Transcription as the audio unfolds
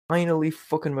finally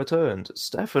fucking returned.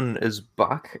 Stefan is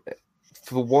back.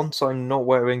 For once, I'm not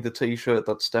wearing the t-shirt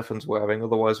that Stefan's wearing.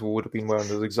 Otherwise, we would have been wearing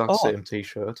the exact Oh, same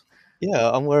t-shirt.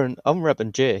 yeah, I'm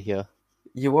repping Jay here.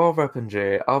 You are repping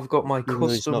Jay. I've got my Even though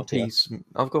he's custom not here. piece.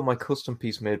 I've got my custom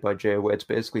piece made by Jay, where it's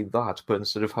basically that, but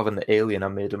instead of having the alien, I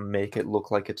made him make it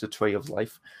look like it's a tree of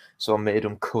life. So I made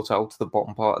him cut out the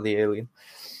bottom part of the alien.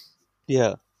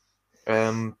 Yeah.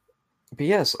 But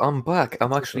yes, I'm back.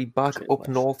 I'm actually back up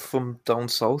north from down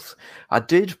south. I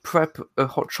did prep a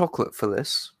hot chocolate for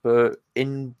this, but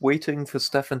in waiting for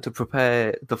Stefan to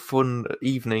prepare the fun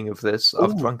evening of this,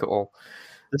 I've drank it all.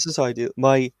 This is ideal.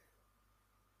 My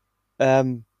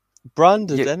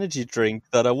branded Yeah. energy drink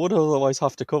that I would otherwise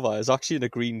have to cover is actually in a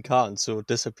green can, so it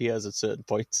disappears at certain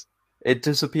points. It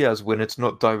disappears when it's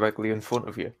not directly in front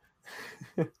of you.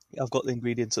 I've got the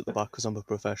ingredients at the back because I'm a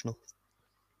professional.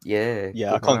 Yeah, Yeah,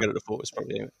 I good can't man. get it to focus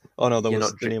properly anyway. Oh no, You're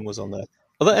the not name was on there.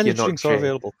 Other energy not drinks are Jay.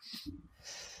 available.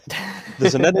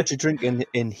 There's an energy drink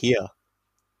in here.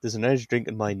 There's an energy drink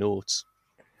in my notes.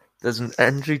 There's an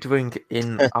energy drink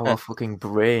in our fucking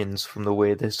brains from the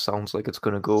way this sounds like it's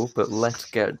gonna go, but let's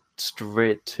get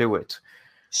straight to it.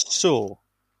 So,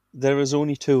 there is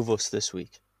only two of us this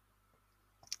week.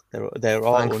 There are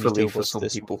only Thankfully two of for us some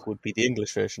this people. week would be the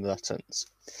English version of that sentence.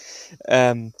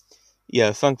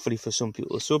 Yeah, thankfully for some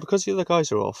people. So because the other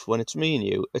guys are off, when it's me and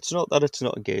you, it's not that it's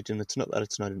not engaging, it's not that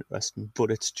it's not interesting, but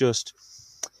it's just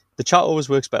the chat always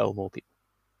works better with more people.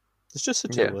 It's just the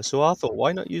two of us. So I thought,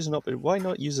 why not use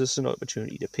this as an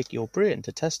opportunity to pick your brain,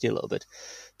 to test you a little bit,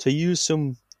 to use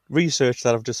some research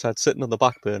that I've just had sitting on the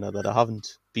back burner that I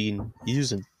haven't been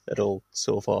using at all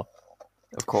so far.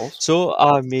 Of course. So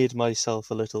I made myself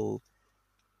a little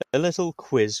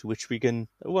quiz, which we're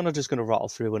not just going to rattle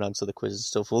through and answer the quiz and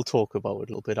stuff. We'll talk about it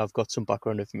a little bit. I've got some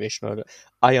background information on it.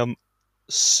 I am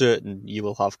certain you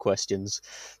will have questions.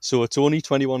 So it's only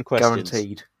 21 questions.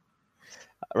 Guaranteed.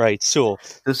 Right, so...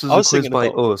 This is a quiz by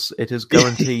us. It is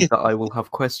guaranteed that I will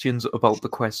have questions about the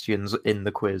questions in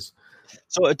the quiz.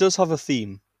 So it does have a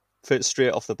theme straight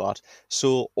off the bat.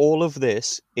 So all of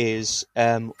this is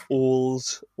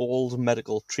old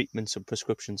medical treatments and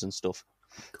prescriptions and stuff.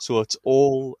 So it's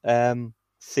all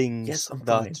things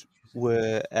that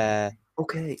were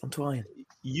okay, I'm trying.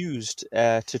 Used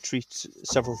to treat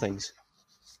several things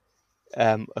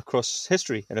across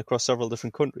history and across several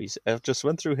different countries. I've just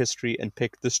went through history and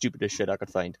picked the stupidest shit I could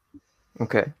find.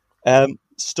 Okay.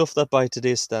 Stuff that by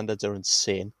today's standards are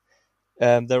insane.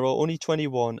 There are only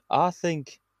 21. I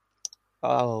think...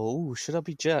 Oh, should I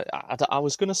be... I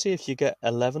was going to say if you get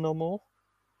 11 or more.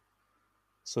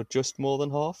 So just more than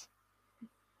half.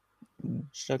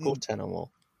 Should I go 10 or more?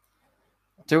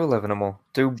 Do 11 or more.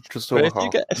 Do just over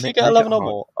half. If you get 11 or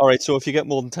more... Alright, so if you get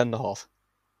more than 10 and a half.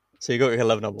 So you got to get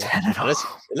 11 or more. 10 and a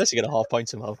half. Unless you get a half point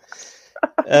somehow.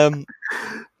 On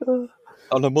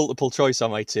a multiple choice, I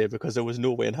might say, because there was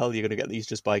no way in hell you're going to get these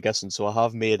just by guessing. So I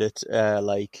have made it at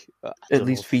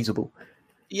least feasible.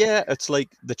 Yeah, it's like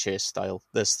the chase style.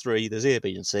 There's 3, there's A,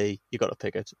 B, and C. You got to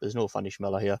pick it. There's no Fanny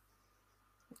Schmeller here.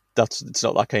 It's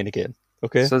not that kind of game.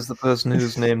 Okay. Says the person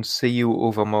who's named "See You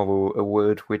Overmorrow," a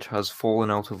word which has fallen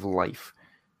out of life.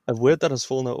 A word that has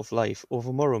fallen out of life.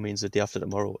 Overmorrow means the day after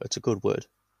tomorrow. It's a good word.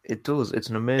 It does. It's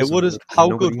an amazing word. How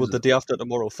good would the day after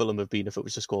tomorrow film have been if it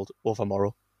was just called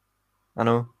Overmorrow? I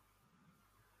know.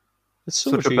 It's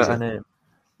so such much a better easier. Name.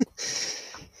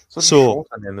 Such a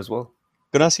shorter name as well.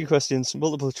 I'm going to ask you questions,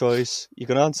 multiple choice. You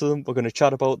can answer them. We're going to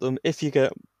chat about them. If you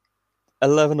get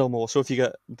 11 or more, so if you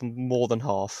get more than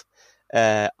half,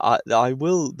 there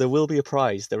will be a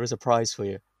prize. There is a prize for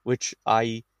you, which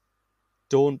I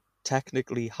don't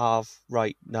technically have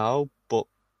right now, but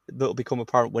that'll become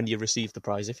apparent when you receive the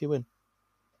prize if you win.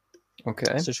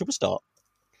 Okay. So should we start?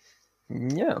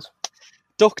 Yes.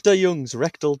 Dr. Young's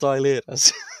rectal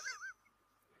dilators.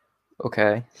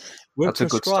 Okay. That's a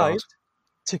good start.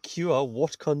 To cure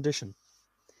what condition?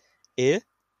 A.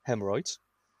 Hemorrhoids.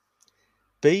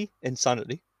 B.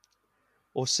 Insanity.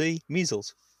 Or C.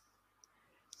 Measles.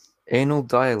 Anal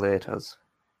dilators.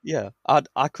 Yeah,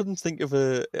 I couldn't think of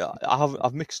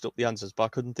I've mixed up the answers, but I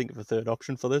couldn't think of a third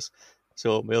option for this.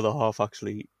 So my other half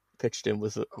actually pitched in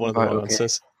with one of the wrong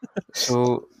answers.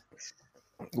 So,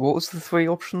 what was the 3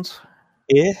 options?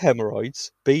 A.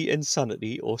 Hemorrhoids. B.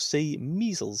 Insanity. Or C.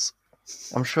 Measles.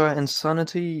 I'm sure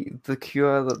insanity, the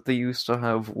cure that they used to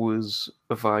have was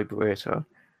a vibrator.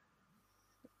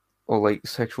 Or like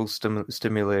sexual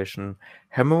stimulation.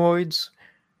 Hemorrhoids,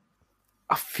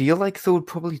 I feel like they would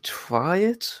probably try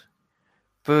it.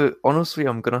 But honestly,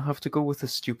 I'm going to have to go with the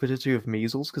stupidity of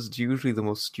measles, because it's usually the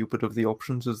most stupid of the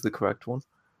options is the correct one.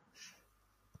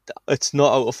 It's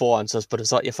not out of 4 answers, but is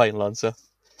that your final answer?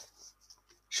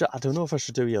 I don't know if I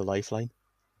should do your lifeline.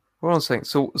 What was I saying?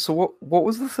 So what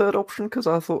was the third option? Because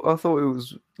I thought it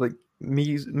was like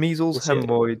measles, We'll see.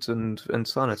 hemorrhoids, and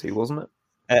insanity, wasn't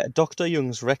it? Dr.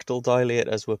 Young's rectal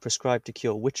dilators were prescribed to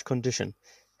cure which condition?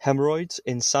 Hemorrhoids,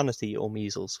 insanity, or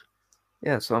measles?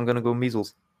 Yeah, so I'm gonna go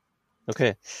measles.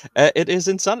 Okay. It is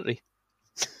insanity.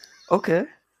 Okay.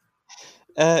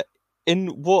 In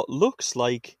what looks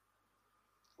like,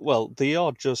 well, they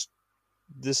are just,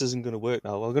 this isn't going to work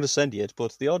now. I'm going to send you it,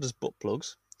 but they are just butt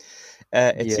plugs.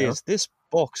 It Yeah. says, this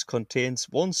box contains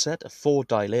one set of 4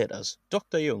 dilators.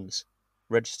 Dr. Young's,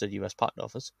 registered US Patent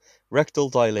Office, rectal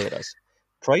dilators.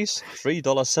 Price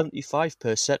 $3.75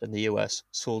 per set in the US.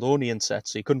 Sold only in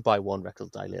sets, so you couldn't buy one rectal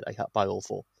dilator. You had to buy all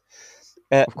 4.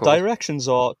 Of course. Directions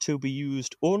are to be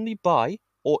used only by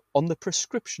or on the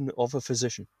prescription of a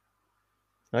physician.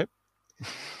 Right?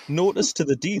 Notice to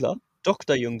the dealer,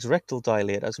 Dr. Young's rectal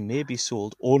dilators may be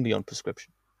sold only on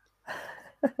prescription.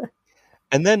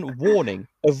 And then, warning,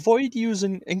 avoid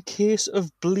using in case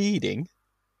of bleeding,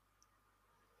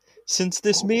 since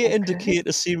this may indicate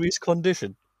a serious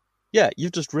condition. Yeah,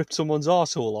 you've just ripped someone's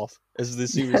arsehole off as the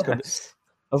serious condition. Yes.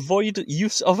 Avoid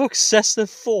use of excessive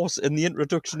force in the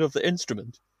introduction of the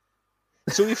instrument.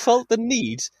 So he felt the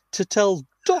need to tell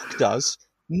doctors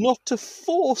not to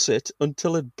force it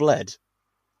until it bled.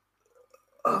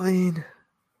 I mean,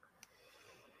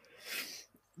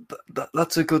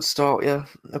 that's a good start. Yeah.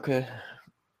 Okay.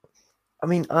 I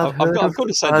mean, I've got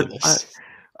to send you this.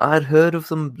 I'd heard of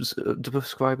them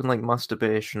describing like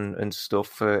masturbation and stuff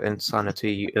for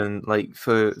insanity and like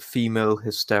for female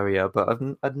hysteria, but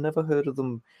I'd never heard of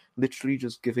them literally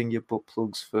just giving you butt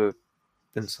plugs for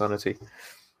insanity.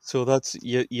 So that's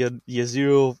you're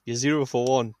 0 for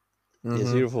 1. You're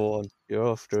Mhm. 0 for 1.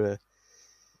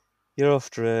 You're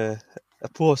after a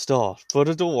poor start,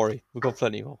 but don't worry, we've got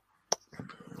plenty more.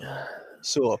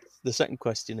 So the second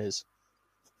question is: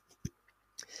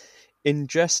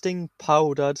 ingesting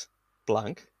powdered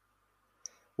blank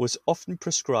was often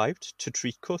prescribed to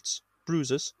treat cuts,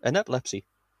 bruises, and epilepsy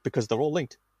because they're all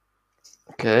linked.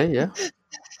 Okay, yeah.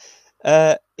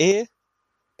 A,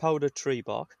 powdered tree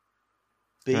bark.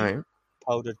 B, Right.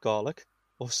 powdered garlic.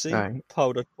 Or C, Right.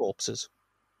 powdered corpses.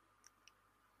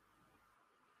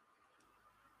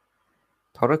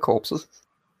 Powder corpses.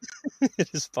 It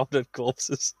is powdered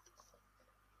corpses.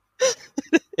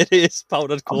 It is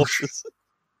powdered corpses.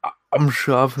 I'm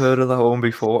sure I've heard of that one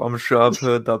before. I'm sure I've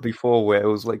heard that before where it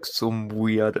was like some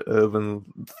weird urban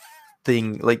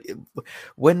thing. Like,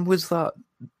 when was that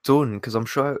done? Because I'm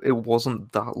sure it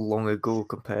wasn't that long ago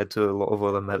compared to a lot of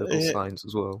other medical science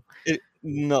as well.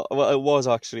 No, well, it was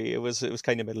actually. It was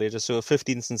kind of Middle Ages, so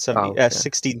 15th and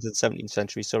 16th and 17th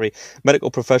century. Sorry, medical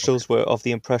professionals were of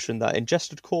the impression that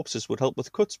ingested corpses would help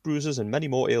with cuts, bruises, and many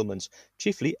more ailments,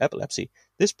 chiefly epilepsy.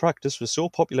 This practice was so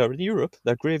popular in Europe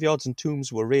that graveyards and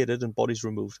tombs were raided and bodies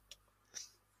removed.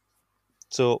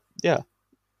 So yeah.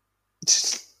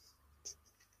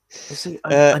 See,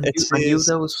 I knew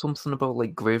there was something about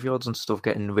like graveyards and stuff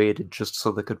getting raided just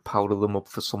so they could powder them up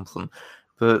for something.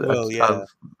 But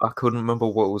I couldn't remember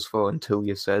what it was for until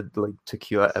you said like to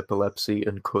cure epilepsy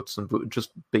and cuts and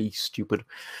just be stupid.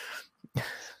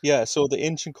 Yeah, so the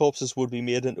ancient corpses would be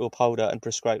made into a powder and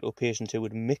prescribed to a patient who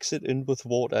would mix it in with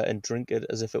water and drink it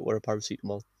as if it were a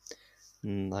paracetamol.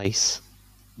 Nice.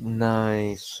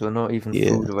 So not even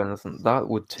food or anything. That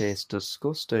would taste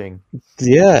disgusting.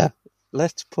 Yeah.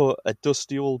 Let's put a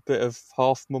dusty old bit of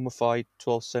half mummified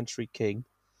 12th century king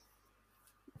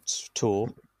toe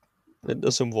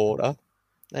into some water.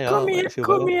 Come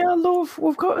here, love.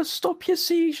 We've got to stop your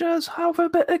seizures. Have a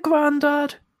bit of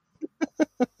Grandad.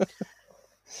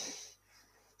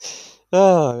 Come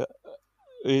on,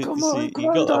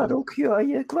 Grandad will cure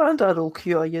you. Grandad will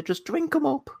cure you. Just drink them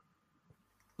up.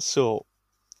 So,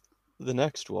 the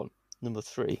next one, number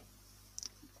 3.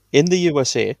 In the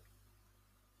USA,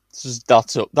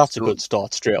 that's a good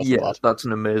start straight off the bat. That's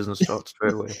an amazing start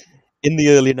straight away. In the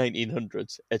early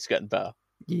 1900s, it's getting better.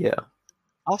 Yeah.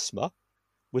 Asthma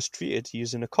was treated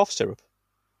using a cough syrup.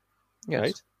 Yes.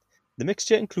 Right? The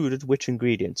mixture included which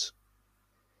ingredients?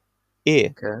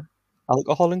 A.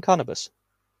 Alcohol and cannabis.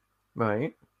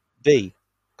 Right. B.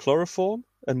 Chloroform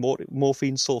and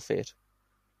morphine sulfate.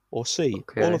 Or C.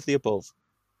 All of the above.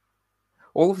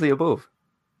 All of the above?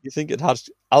 You think it had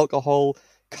alcohol,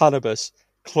 cannabis,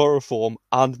 chloroform,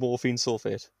 and morphine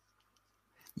sulfate?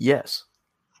 Yes.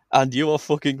 And you are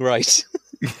fucking right.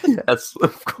 Yes,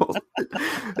 of course.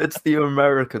 It's the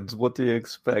Americans. What do you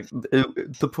expect? They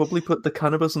probably put the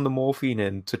cannabis and the morphine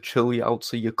in to chill you out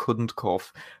so you couldn't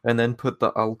cough, and then put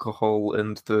the alcohol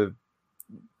and the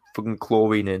fucking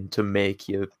chlorine in to make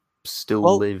you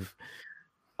still live.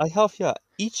 I have here,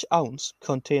 each ounce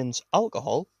contains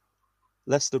alcohol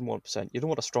less than 1%. You don't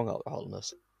want a strong alcohol in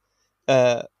this.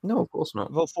 No, of course not.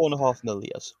 About 4.5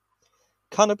 milliliters.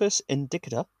 Cannabis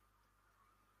indica,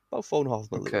 about 4.5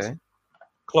 milliliters. Okay.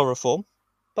 Chloroform,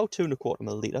 about 2.25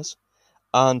 milliliters.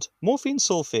 And morphine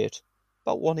sulfate,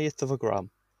 about 1/8 of a gram.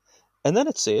 And then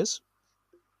it says,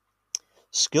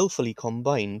 skillfully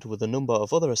combined with a number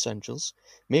of other essentials,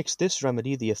 makes this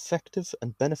remedy the effective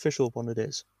and beneficial one it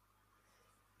is.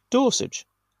 Dosage,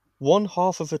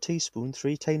 1/2 of a teaspoon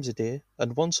 3 times a day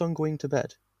and once on going to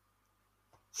bed.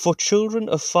 For children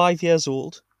of 5 years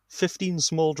old, 15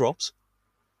 small drops.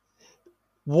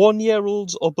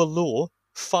 1-year-olds or below,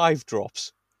 5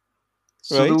 drops.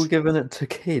 So they Right? were giving it to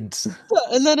kids.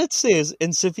 And then it says,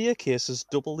 in severe cases,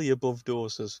 double the above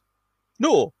doses.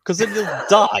 No, because then you'll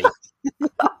die.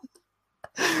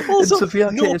 Also, in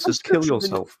severe no cases, kill prescription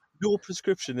yourself. No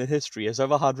prescription in history has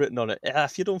ever had written on it,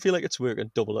 if you don't feel like it's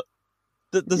working, double it.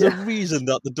 There's a reason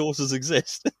that the doses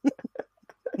exist.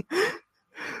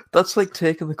 That's like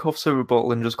taking the cough syrup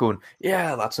bottle and just going,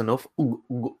 yeah, that's enough.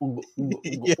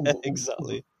 Yeah,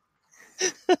 exactly.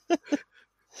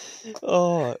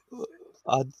 Oh,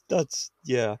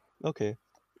 yeah, okay.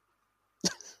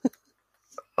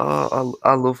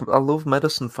 I love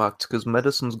medicine facts because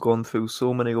medicine's gone through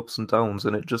so many ups and downs,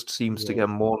 and it just seems to Yeah. get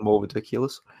more and more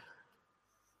ridiculous.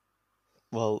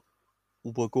 Well,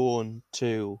 we're going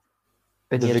to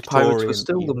And the yet, pirates were Victorian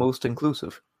still the era. most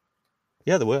inclusive.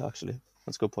 Yeah, they were, actually.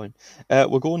 That's a good point.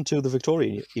 We're going to the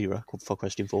Victorian era for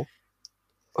question 4.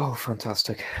 Oh,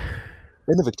 fantastic!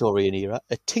 In the Victorian era,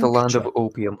 The land of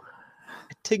opium.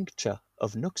 a tincture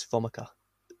of Nux vomica,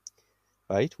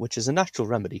 right, which is a natural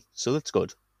remedy, so that's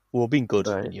good. Well, being good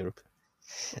Right. in Europe.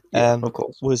 Yeah, of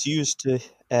course. Was used to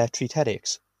treat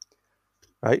headaches,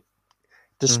 right?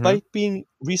 Despite being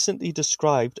recently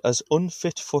described as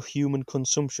unfit for human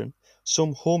consumption,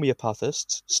 some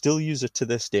homeopathists still use it to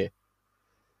this day,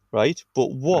 right? But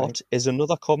what is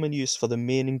another common use for the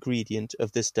main ingredient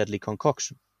of this deadly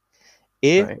concoction?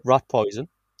 A. Rat poison.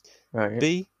 Right.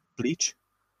 B. Bleach.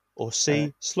 Or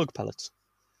C. Slug pellets.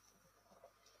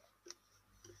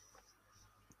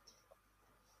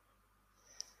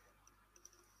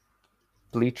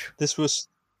 Bleach. This was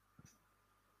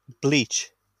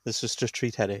bleach. This was to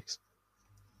treat headaches.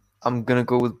 I'm gonna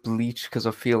go with bleach because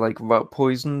I feel like rat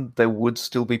poison, there would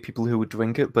still be people who would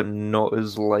drink it, but not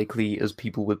as likely as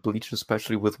people with bleach,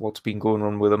 especially with what's been going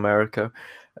on with America.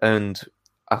 And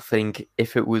I think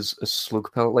if it was a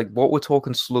slug pellet, like what we're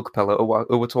talking slug pellet,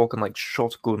 or we're talking like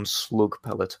shotgun slug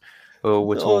pellet, or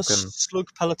we're talking. Slug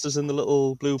pellets is in the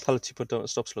little blue pellets you put down to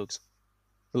stop slugs.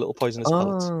 The little poisonous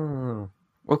pellets. Oh,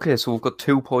 okay. So we've got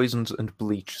 2 poisons and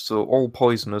bleach, so all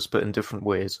poisonous but in different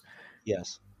ways.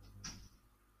 Yes.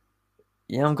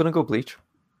 Yeah, I'm gonna go bleach.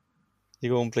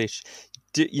 You're going bleach.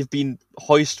 You've been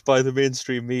hoisted by the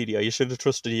mainstream media. You should have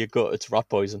trusted your gut. It's rat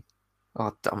poison.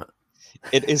 Oh, damn it.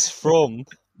 It is from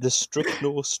the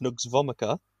Strychnos nux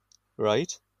vomica,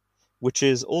 right? Which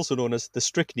is also known as the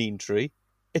strychnine tree.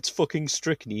 It's fucking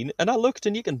strychnine. And I looked,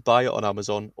 and you can buy it on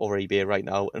Amazon or eBay right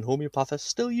now, and homeopathists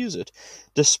still use it,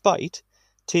 despite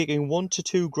taking 1 to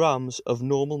 2 grams of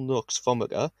normal nux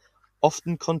vomica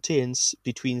often contains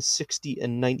between 60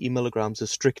 and 90 milligrams of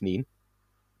strychnine.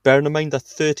 Bearing in mind that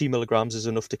 30 milligrams is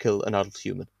enough to kill an adult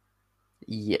human.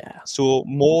 Yeah. So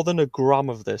more than a gram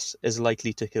of this is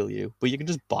likely to kill you, but you can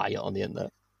just buy it on the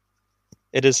internet.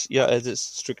 It is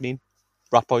strychnine,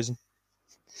 rat poison.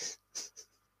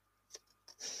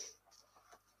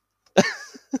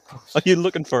 Are you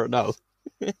looking for it now?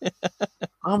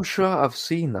 I'm sure I've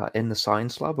seen that in the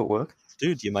science lab at work.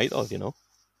 Dude, you might have, you know.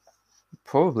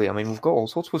 Probably. I mean, we've got all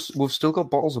sorts. We've still got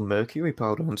bottles of mercury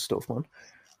powder and stuff, man.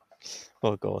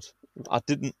 Oh god, I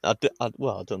don't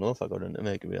know if I got into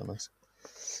mercury on this.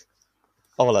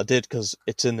 Oh well, I did because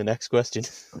it's in the next question.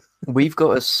 We've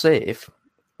got a safe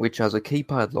which has a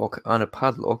keypad lock and a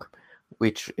padlock,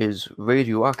 which is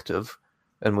radioactive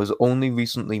and was only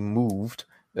recently moved.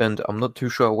 And I'm not too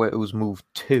sure where it was moved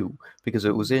to because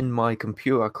it was in my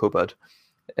computer cupboard.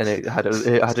 And it had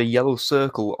a yellow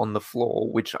circle on the floor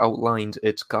which outlined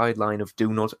its guideline of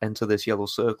do not enter this yellow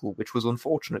circle, which was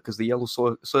unfortunate because the yellow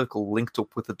circle linked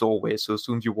up with the doorway, so as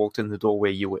soon as you walked in the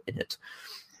doorway, you were in it.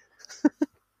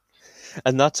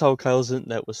 And that's how Kyle's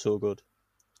internet was so good.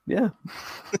 Yeah.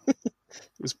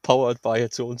 It was powered by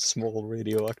its own small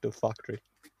radioactive factory.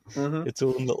 Its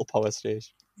own little power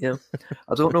station. Yeah.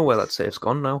 I don't know where that safe's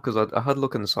gone now because I had a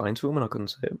look in the science room and I couldn't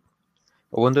see it.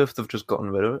 I wonder if they've just gotten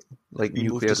rid of it, like You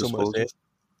nuclear disposal.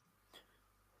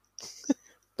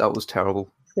 That was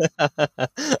terrible.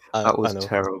 That was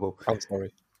terrible. I'm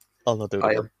sorry. I'll not do it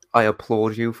again. I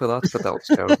applaud you for that, but that was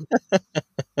terrible.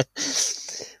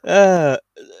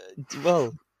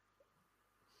 Well,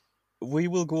 we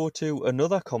will go to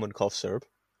another common cough syrup.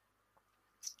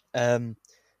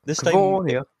 This time,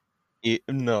 Cavonia.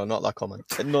 no, not that common.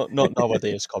 Not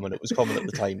nowadays common. It was common at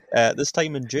the time. This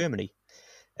time in Germany,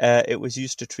 it was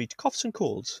used to treat coughs and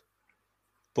colds.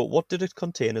 But what did it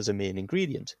contain as a main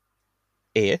ingredient?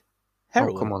 A. Oh,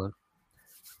 Heroin. come on then.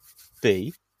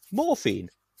 B. Morphine.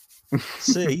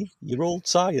 C. Your old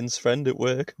science friend at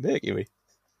work, Mercury.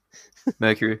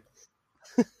 Mercury.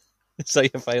 Is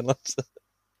that your final answer?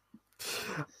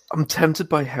 I'm tempted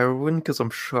by heroin because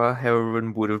I'm sure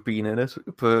heroin would have been in it,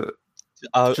 but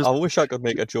I wish I could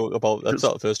make a joke about that's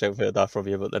not the first time I've heard that from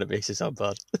you, but then it makes it sound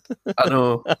bad. I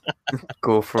know.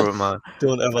 Go for it, man.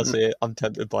 Don't ever say I'm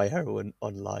tempted by heroin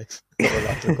on live.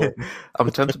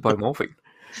 I'm tempted by morphine.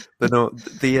 But no,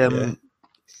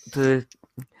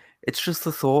 it's just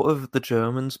the thought of the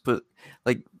Germans, but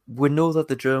like we know that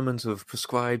the Germans have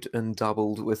prescribed and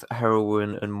dabbled with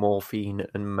heroin and morphine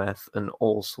and meth and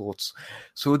all sorts.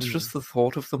 So it's just the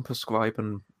thought of them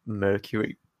prescribing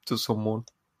mercury to someone.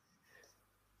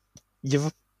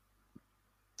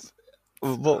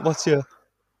 What's your...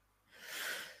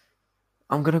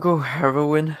 I'm gonna go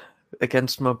heroin.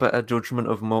 Against my better judgment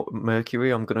of mercury,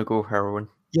 I'm gonna go heroin.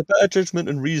 Your better judgment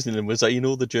and reasoning was that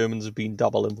the Germans have been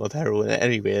dabbling with heroin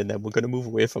anyway, and then we're going to move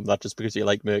away from that just because you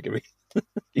like mercury.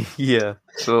 Yeah,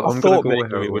 so I'm going to go mercury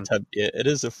heroin. Would tempt you. It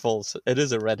is a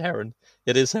red herring.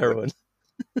 It is heroin.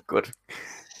 Good.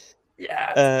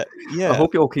 Yeah. I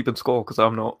hope you're all keeping score because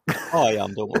I'm not. Oh, I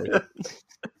am. Don't worry.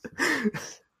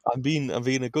 I'm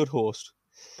being a good host.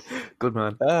 Good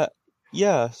man.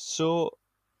 Yeah. So.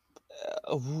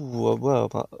 Little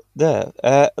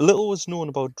was known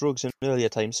about drugs in earlier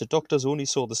times, so doctors only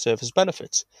saw the surface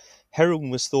benefits. Heroin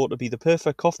was thought to be the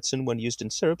perfect cough medicine when used in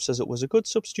syrups, as it was a good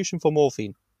substitution for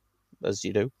morphine, as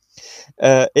you do.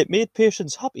 It made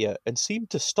patients happier and seemed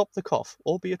to stop the cough,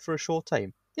 albeit for a short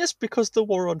time. Yes, because they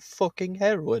were on fucking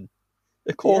heroin.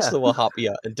 Of course they were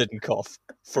happier and didn't cough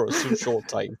for a short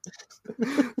time.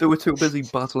 They were too busy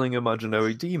battling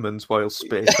imaginary demons while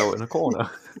spaced out in a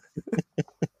corner.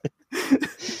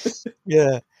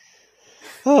 Yeah.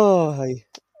 Oh,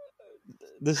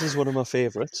 this is one of my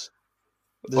favourites.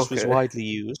 This was widely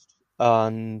used,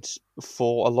 and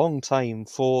for a long time,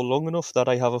 for long enough that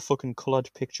I have a fucking coloured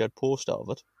pictured poster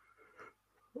of it.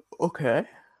 Okay.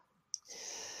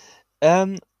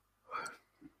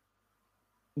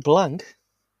 Blank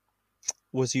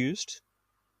was used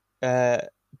to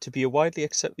be a widely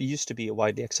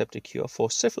accepted cure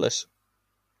for syphilis.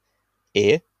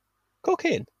 A.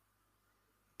 Cocaine.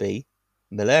 B.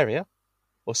 Malaria.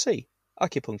 Or C.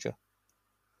 Acupuncture.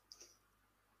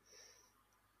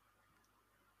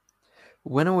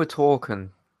 When are we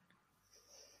talking?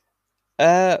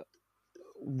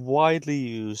 Widely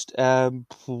used. I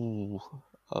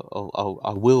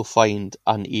will find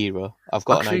an era. I've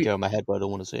got an idea in my head, but I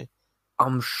don't want to say.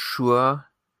 I'm sure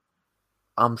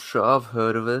I've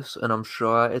heard of this, and I'm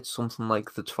sure it's something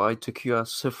like they tried to cure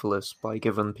syphilis by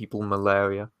giving people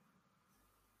malaria.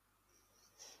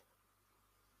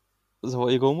 Is that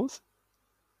what you're going with?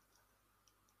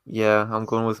 Yeah, I'm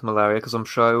going with malaria because I'm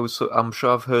sure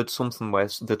I've heard something where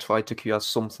they tried to cure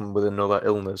something with another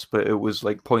illness, but it was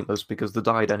like pointless because they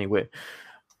died anyway.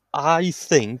 I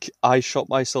think I shot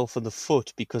myself in the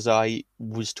foot because I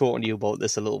was talking to you about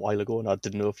this a little while ago and I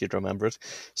didn't know if you'd remember it.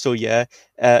 So yeah,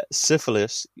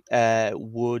 syphilis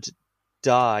would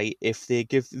die if they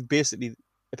basically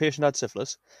a patient had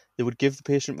syphilis, they would give the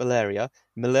patient malaria.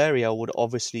 Malaria would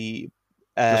obviously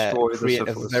create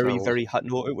a very, very hot.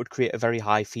 No, it would create a very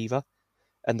high fever,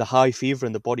 and the high fever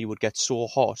in the body would get so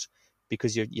hot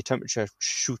because your temperature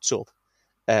shoots up.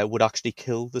 Would actually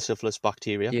kill the syphilis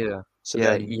bacteria. Yeah. So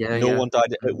no one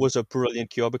died. It was a brilliant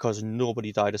cure because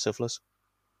nobody died of syphilis.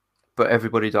 But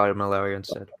everybody died of malaria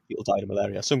instead. People died of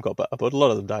malaria. Some got better, but a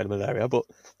lot of them died of malaria. But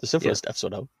the syphilis deaths were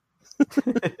down.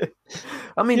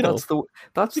 I mean, that's the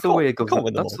way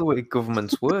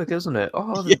governments work, isn't it?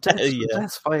 Oh, the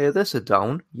deaths via this are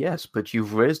down. Yes, but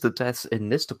you've raised the deaths in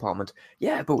this department.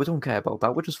 Yeah, but we don't care about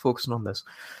that. We're just focusing on this.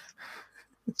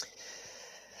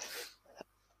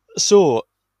 So,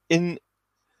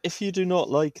 if you do not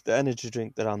like the energy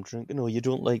drink that I'm drinking, or you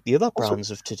don't like the other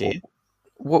brands of today...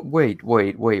 Wait.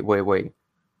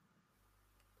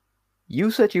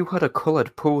 You said you had a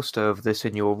coloured poster of this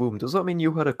in your room. Does that mean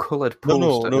you had a coloured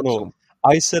poster? No.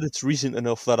 I said it's recent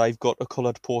enough that I've got a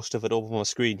coloured poster of it over my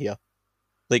screen here.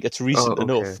 Like, it's recent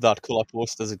enough that coloured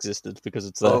posters existed because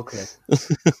it's there. Okay.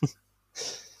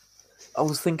 I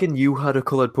was thinking you had a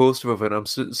coloured poster of it. I'm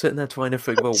sitting there trying to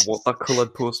figure out what that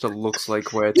coloured poster looks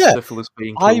like where it's Yeah, syphilis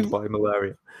being I killed by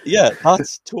malaria. yeah,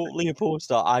 that's totally a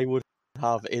poster I would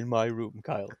have in my room,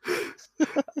 Kyle.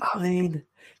 I mean,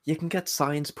 you can get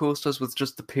science posters with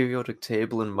just the periodic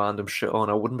table and random shit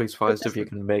on. I wouldn't be surprised if you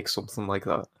can make something like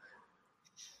that.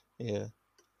 Yeah.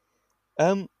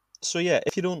 So yeah,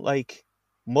 if you don't like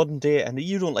modern day, and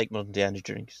you don't like modern day energy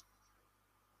drinks.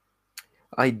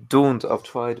 I don't. I've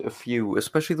tried a few,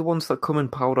 especially the ones that come in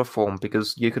powder form,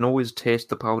 because you can always taste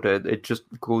the powder. It just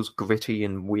goes gritty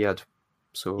and weird.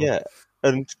 So Yeah,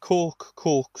 and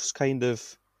Coke's kind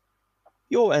of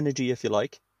your energy, if you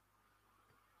like.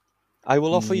 I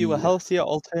will offer you a yeah, healthier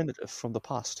alternative from the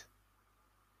past.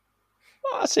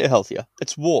 Well, I say healthier.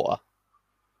 It's water.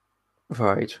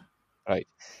 right. Right.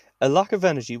 A lack of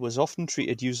energy was often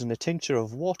treated using a tincture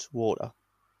of what water?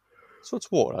 So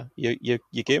it's water. You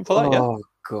game for that, yeah? Oh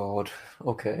God.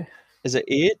 Okay. Is it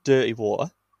A, dirty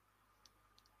water,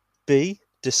 B,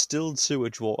 distilled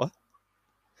sewage water,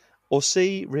 or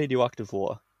C, radioactive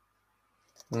water?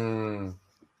 Hmm.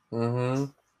 Mm-hmm.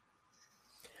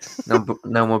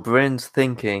 Now my brain's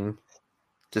thinking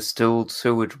distilled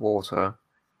sewage water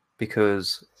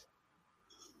because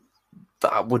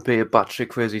that would be a batshit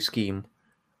crazy scheme.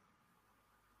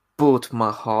 But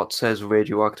my heart says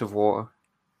radioactive water.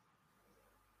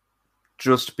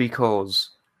 Just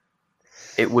because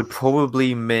it would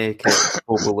probably make it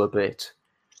bubble a bit.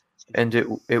 And it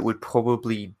would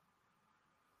probably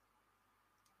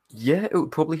it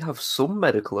would probably have some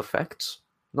medical effects.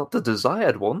 Not the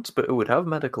desired ones, but it would have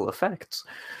medical effects.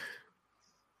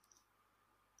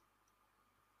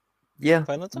 Yeah,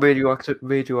 Final answer?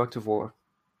 radioactive water.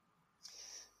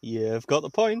 Yeah, I've got the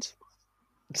point.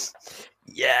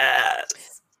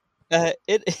 Yes.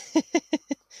 It.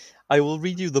 I will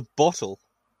read you the bottle.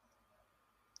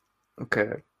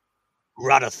 Okay.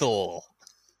 Radithor.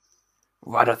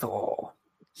 Radithor.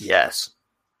 Yes.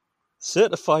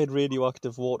 Certified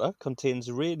radioactive water contains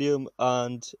radium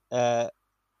and why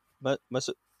can't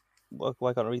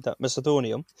I read that?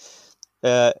 Mesotonium.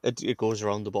 It goes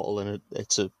around the bottle and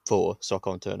it's a photo, so I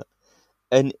can't turn it.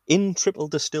 And in triple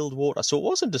distilled water, so it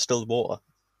wasn't distilled water.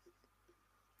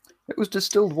 It was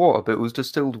distilled water, but it was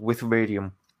distilled with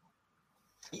radium.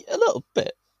 A little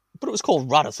bit, but it was called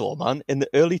Radithor, man, in the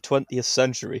early 20th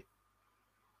century.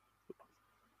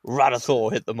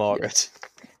 Radithor hit the market.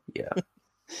 Yeah.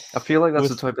 I feel like that's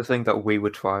With- the type of thing that we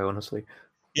would try, honestly.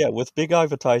 Yeah, with big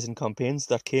advertising campaigns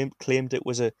that claimed it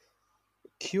was a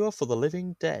cure for the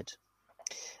living dead.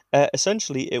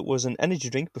 Essentially, it was an energy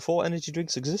drink before energy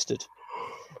drinks existed.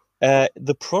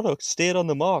 The product stayed on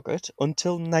the market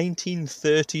until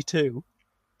 1932.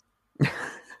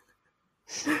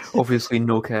 Obviously,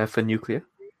 no care for nuclear.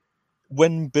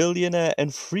 When billionaire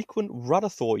and frequent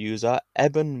Radithor user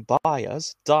Eben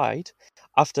Byers died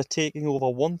after taking over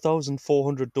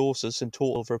 1,400 doses in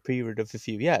total over a period of a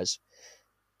few years.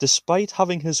 Despite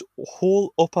having his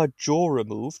whole upper jaw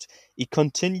removed, he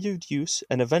continued use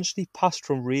and eventually passed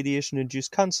from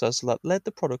radiation-induced cancers that led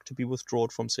the product to be withdrawn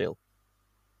from sale.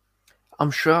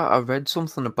 I'm sure I read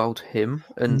something about him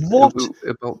and What?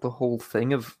 about the whole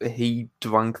thing of he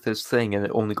drank this thing and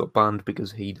it only got banned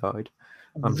because he died.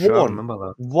 I'm sure I One, remember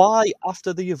that. why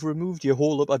after they have removed your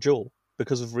whole upper jaw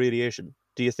because of radiation,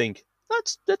 do you think,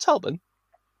 that's helping?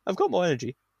 I've got more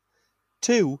energy.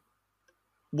 Two,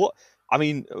 what? I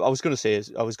mean, I was going to say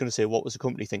what was the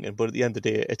company thinking, but at the end of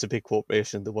the day, it's a big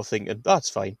corporation that were thinking, that's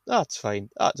fine.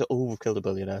 We've killed a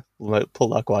billionaire. We might pull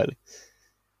that quietly.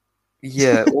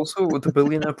 Yeah, also, the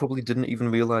billionaire probably didn't even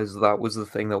realize that was the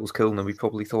thing that was killing him. He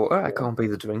probably thought, it can't be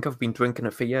the drink. I've been drinking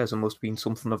it for years. It must have been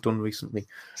something I've done recently.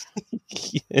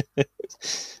 Yeah,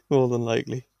 more than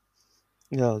likely.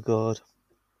 Oh, God.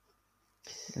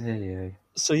 Yeah.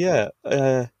 So, yeah,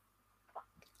 I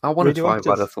want to try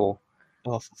radioactive. Radithor.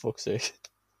 Oh, for fuck's sake.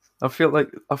 I feel like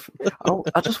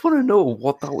I just want to know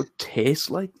what that would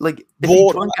taste like. Like, if he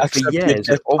Water, drank it for except years,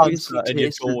 it obviously and your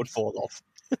jaw tasted. would fall off.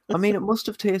 I mean, it must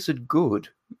have tasted good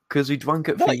because he drank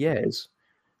it for Right. years.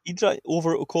 He drank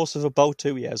over a course of about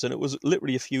 2 years, and it was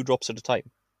literally a few drops at a time.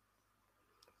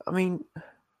 I mean,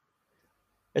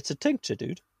 It's a tincture,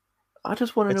 dude. I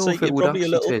just want to It's know like if it you're would probably a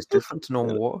actually little taste different to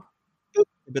normal water.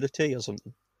 a bit of tea or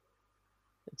something.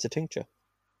 It's a tincture.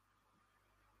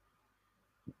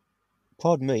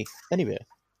 Pardon me. Anyway,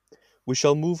 we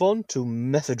shall move on to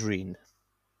methadone.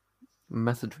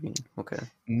 Methadone, okay.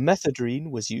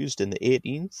 Methadone was used in the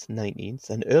 18th, 19th,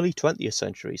 and early 20th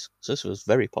centuries, so this was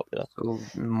very popular. So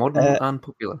modern and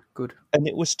popular, good. And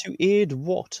it was to aid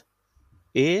what?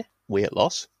 A, weight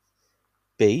loss.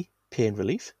 B, pain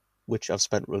relief, which I've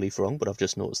spent relief wrong, but I've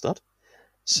just noticed that.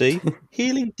 C.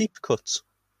 Healing deep cuts.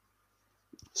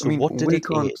 I So mean, what did we it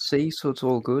can't aid? see, so it's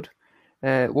all good.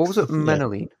 What was it? Yeah.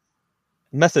 Menelene?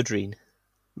 Methadone.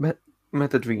 Me-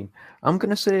 Methadone. I'm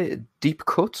gonna say deep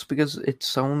cuts because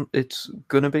it's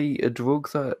gonna be a drug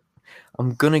that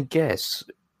I'm gonna guess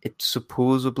it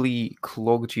supposedly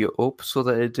clogged you up so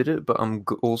that it did it, but I'm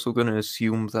also gonna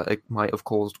assume that it might have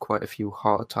caused quite a few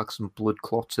heart attacks and blood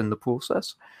clots in the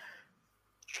process.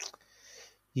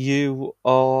 You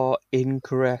are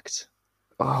incorrect.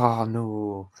 Oh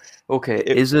no. Okay,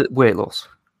 It, is it weight loss?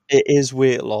 it is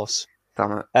weight loss.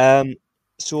 Damn it. Um,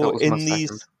 That so was my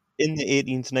second. in the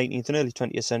 18th, 19th, and early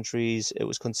 20th centuries, it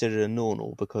was considered a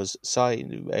no-no because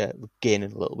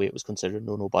gaining a little weight was considered a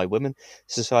no-no by women.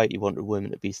 Society wanted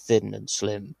women to be thin and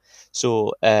slim,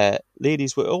 so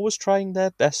ladies were always trying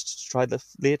their best to try the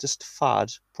latest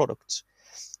fad products.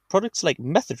 Products like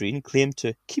methadone claimed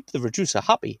to keep the reducer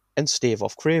happy and stave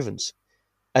off cravings,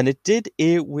 and it did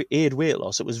aid weight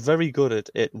loss. It was very good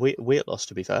at weight loss,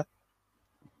 to be fair.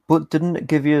 But didn't it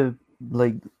give you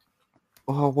like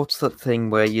what's that thing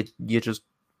where you just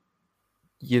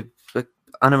you like,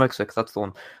 anorexic, that's the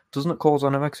one. Doesn't it cause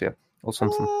anorexia or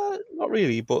something? Not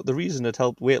really, but the reason it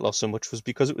helped weight loss so much was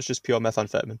because it was just pure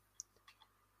methamphetamine.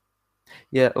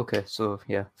 Yeah, okay, so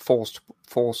yeah, forced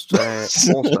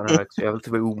anorexia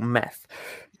through meth.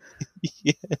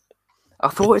 Yeah, I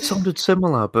thought it sounded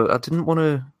similar, but I didn't want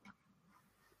to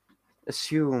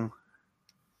assume.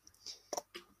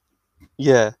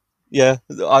 yeah, yeah.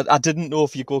 I didn't know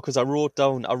if you go because I wrote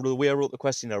down the way I wrote the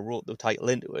question. I wrote the title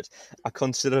into it. I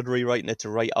considered rewriting it to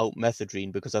write out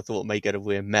methadone because I thought it might get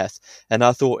away meth, and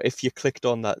I thought if you clicked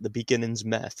on that, the beginning's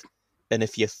meth, and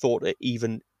if you thought it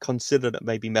even considered it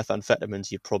maybe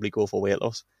methamphetamines, you'd probably go for weight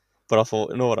loss. But I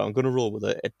thought, you know what, I'm going to roll with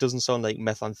it. It doesn't sound like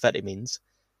methamphetamines,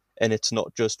 and it's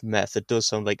not just meth. It does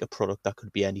sound like a product that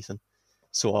could be anything.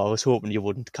 So I was hoping you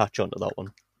wouldn't catch on to that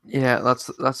one. Yeah, that's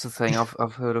the thing.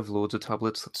 I've heard of loads of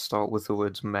tablets that start with the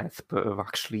words meth, but are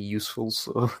actually useful.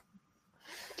 So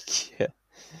Yeah.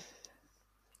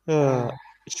 Uh,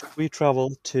 should we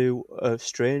travel to a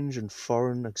strange and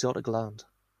foreign exotic land?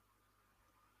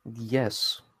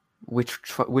 yes, which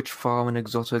far and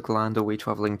exotic land are we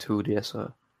traveling to, dear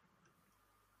sir?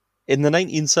 In the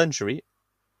 19th century,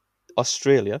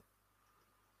 Australia.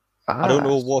 I don't Ah,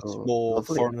 know what's so more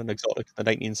lovely. foreign and exotic, the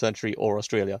 19th century or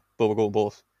Australia, but we're going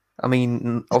both. I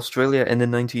mean, Australia in the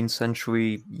 19th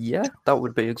century, yeah, that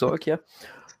would be exotic, yeah.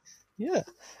 Yeah.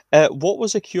 What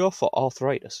was a cure for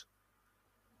arthritis?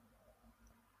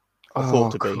 Or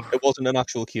thought Oh, to be. It wasn't an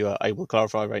actual cure. I will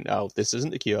clarify right now. This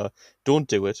isn't a cure. Don't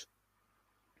do it.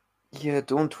 yeah,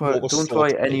 What was don't thought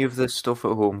try to any be? of this stuff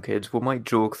at home, kids. We might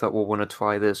joke that we'll want to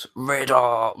try this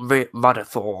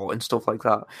Radathor and stuff like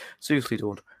that. Seriously,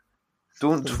 don't.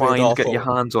 Don't try and get your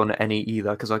Vedarthor. hands on any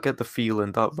either, because I get the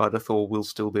feeling that Radathor will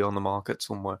still be on the market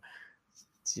somewhere.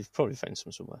 You've probably found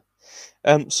some somewhere.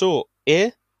 So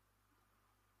A,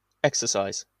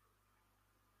 exercise.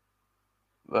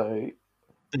 Right.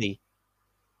 B,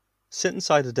 sit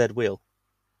inside a dead whale.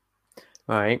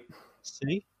 Right.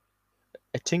 C,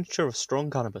 a tincture of strong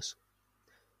cannabis.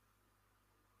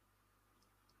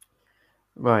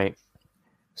 Right.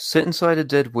 Sit inside a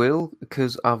dead whale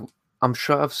because I'm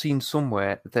sure I've seen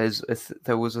somewhere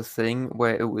there was a thing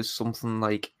where it was something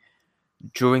like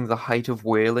during the height of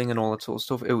whaling and all that sort of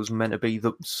stuff, it was meant to be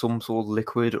that some sort of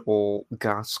liquid or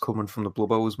gas coming from the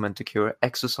blubber was meant to cure it.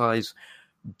 Exercise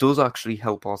does actually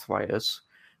help arthritis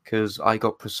because I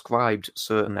got prescribed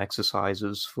certain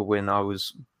exercises for when I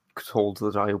was told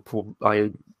that I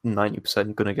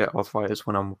 90% gonna get arthritis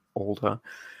when I'm older,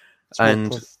 It's more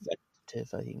and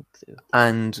preventative, I think, though.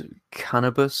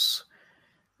 cannabis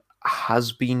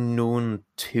has been known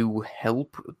to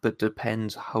help, but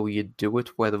depends how you do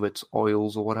it, whether it's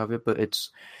oils or whatever. But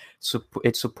it's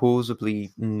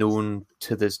supposedly known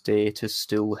to this day to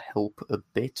still help a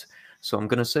bit. So I'm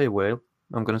gonna say whale.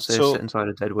 I'm gonna say sit So inside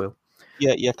a dead whale.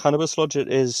 yeah, cannabis logic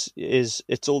is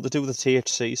it's all to do with the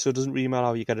THC, so it doesn't really matter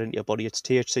how you get it into your body. It's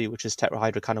THC, which is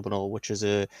tetrahydrocannabinol, which is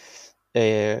a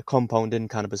compound in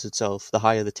cannabis itself. The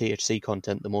higher the THC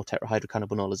content, the more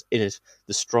tetrahydrocannabinol is in it,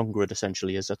 the stronger it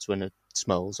essentially is. That's when it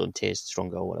smells and tastes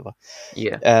stronger or whatever.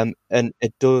 Yeah, And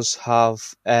it does have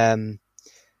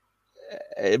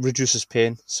it reduces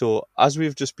pain. So as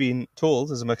we've just been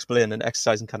told, as I'm explaining,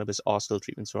 exercise and cannabis are still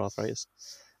treatments for arthritis.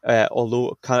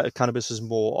 Although cannabis is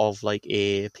more of like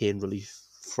a pain relief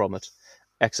from it.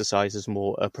 Exercise is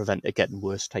more a prevent it getting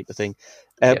worse type of thing.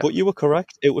 yeah. But you were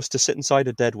correct. It was to sit inside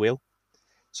a dead whale.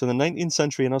 So in the 19th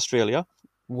century in Australia,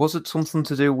 Was it something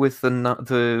to do with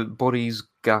the body's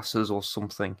gases or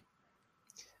something?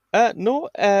 No,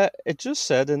 it just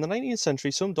said in the 19th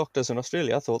century, some doctors in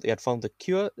Australia thought they had found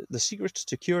the secret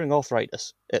to curing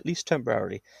arthritis, at least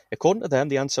temporarily. According to them,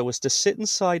 the answer was to sit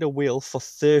inside a whale for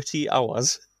 30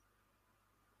 hours.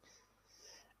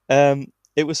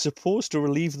 It was supposed to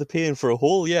relieve the pain for a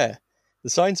whole year. The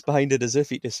science behind it is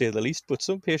iffy, to say the least, but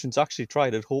some patients actually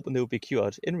tried it, hoping they would be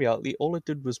cured. In reality, all it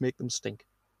did was make them stink.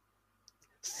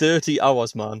 30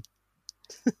 hours, man.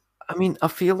 I mean, I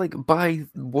feel like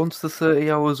once the 30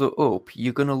 hours are up,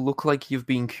 you're gonna look like you've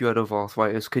been cured of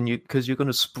arthritis. Because you're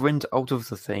gonna sprint out of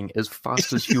the thing as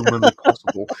fast as humanly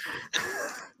possible.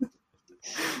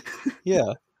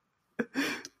 Yeah.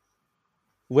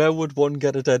 Where would one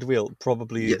get a dead whale?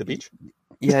 Probably the beach.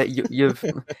 Yeah,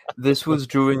 This was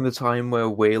during the time where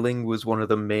whaling was one of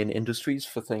the main industries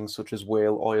for things such as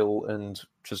whale oil and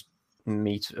just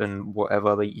meat and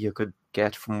whatever that you could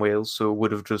get from whales. So it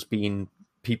would have just been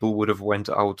people would have went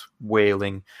out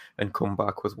whaling and come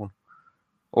back with one,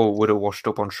 or would have washed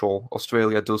up on shore.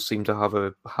 Australia does seem to have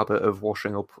a habit of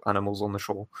washing up animals on the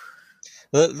shore.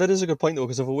 That is a good point, though,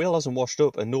 because if a whale hasn't washed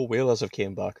up and no whalers have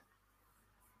came back,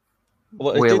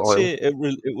 well, it Whale did oil. say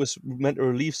it was meant to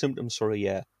relieve symptoms for a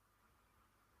year.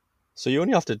 So you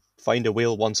only have to find a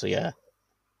whale once a year.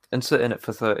 And sit in it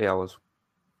for 30 hours.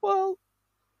 Well,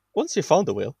 once you found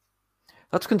the whale,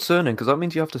 That's concerning because that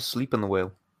means you have to sleep in the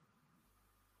whale.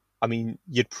 I mean,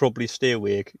 you'd probably stay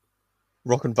awake,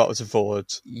 rocking backwards and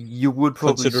forwards. You would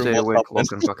probably stay awake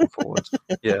rocking back and forwards.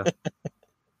 Yeah.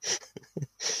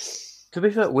 To be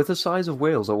fair, with the size of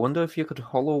whales, I wonder if you could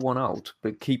hollow one out,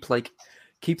 but keep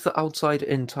the outside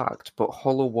intact, but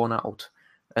hollow one out,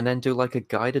 and then do like a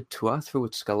guided tour through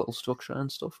its skeletal structure and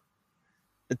stuff.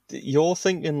 You're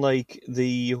thinking like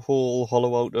the whole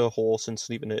hollow out a horse and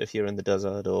sleeping it if you're in the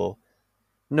desert, or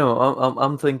No,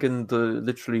 I'm thinking the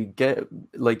literally get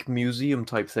like museum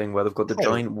type thing where they've got the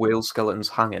giant whale skeletons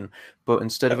hanging, but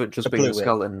instead of it just being a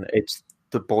skeleton, it's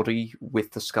the body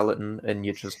with the skeleton, and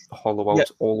you just hollow out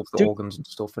all of the organs and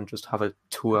stuff, and just have a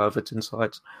tour of its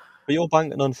insides. But you're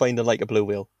banking on finding like a blue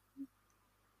whale.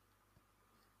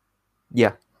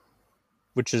 Yeah.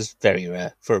 Which is very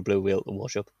rare for a blue whale to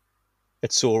wash up.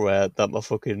 It's so rare that my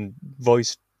fucking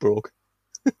voice broke.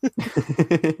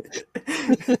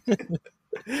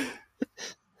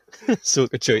 So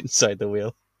it could show inside the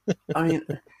whale. I mean,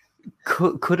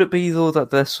 could it be though that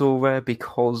they're so rare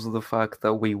because of the fact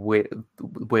that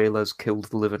whalers killed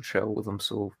the living shell with them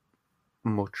so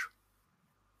much?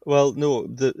 Well, no,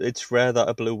 it's rare that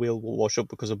a blue whale will wash up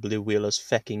because a blue whale is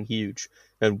fecking huge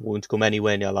and won't come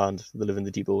anywhere near land. They live in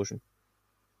the deep ocean.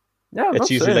 Yeah,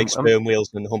 it's usually like sperm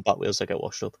whales and humpback whales that get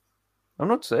washed up. I'm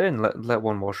not saying let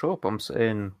one wash up. I'm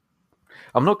saying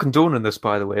I'm not condoning this,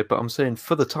 by the way, but I'm saying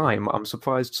for the time, I'm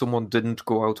surprised someone didn't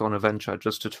go out on a venture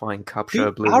just to try and capture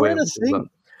a blue whale.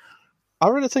 I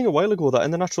read a thing a while ago that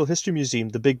in the Natural History Museum,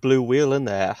 the big blue whale in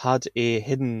there had a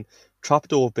hidden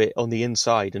trapdoor bit on the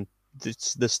inside, and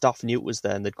the staff knew it was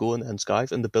there, and they'd go in there and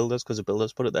skive, and the builders, because the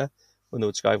builders put it there, when they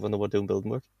would skive when they were doing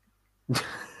building work.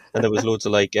 And there was loads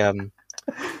of like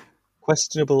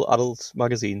questionable adult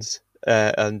magazines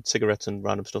and cigarettes and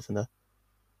random stuff in there.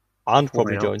 And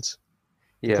probably joints.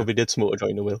 Yeah. Probably did smoke a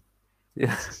joint in a whale.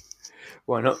 Yeah.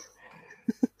 Why not?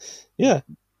 Yeah.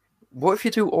 What if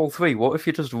you do all three? What if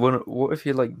you just run? What if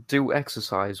you like do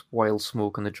exercise while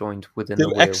smoking a joint within the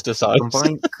whale? Exercise.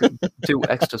 Do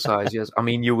exercise. Yes, I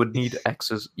mean you would need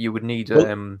exercise. You would need.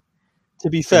 To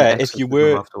be fair, if you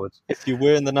were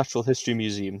in the Natural History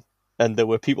Museum and there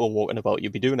were people walking about,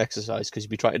 you'd be doing exercise because you'd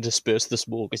be trying to disperse the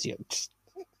smoke as you.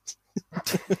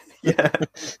 Yeah.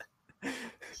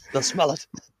 They'll smell it.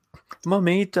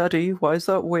 Mummy, Daddy, why is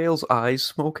that whale's eyes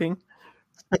smoking?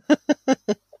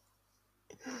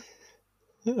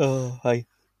 Oh, hi.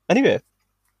 Anyway,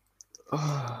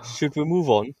 should we move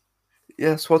on?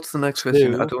 Yes, what's the next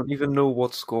question? I don't even know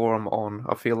what score I'm on.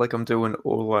 I feel like I'm doing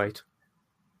all right.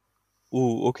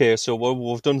 Ooh, okay, so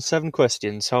we've done 7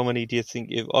 questions. How many do you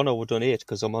think you've... Oh no, we've done 8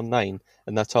 because I'm on 9,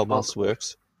 and that's how maths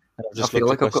works. And I've just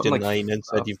looked at question 9 and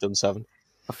said you've done 7.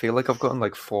 I feel like I've gotten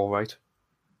like 4 right.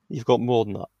 You've got more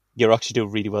than that. You're actually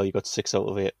doing really well. You got 6 out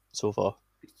of 8 so far.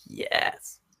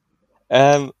 Yes.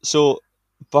 So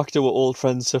back to our old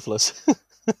friend syphilis.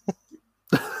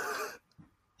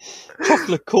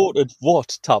 Chocolate coated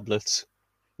what tablets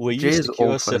were used to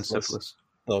cure syphilis?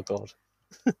 Oh god.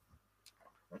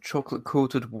 Chocolate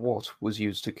coated what was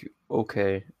used to cure?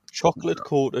 Okay. Chocolate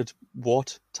coated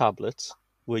what tablets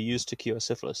were used to cure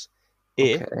syphilis?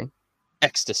 A.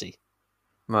 Ecstasy.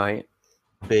 Right.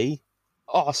 B.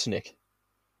 Arsenic.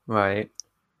 Right.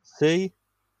 C.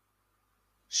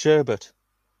 Sherbet.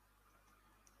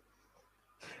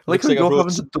 Like Looks how like I've you're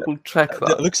wrote. having to double check It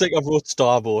that. looks like I've wrote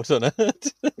starboard on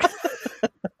it.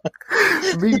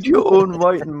 Read your own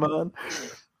writing, man.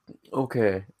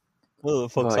 Okay, What the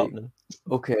fuck's right. happening?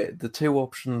 Okay, the two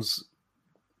options.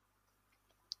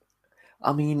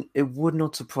 I mean, it would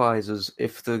not surprise us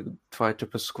if they tried to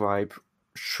prescribe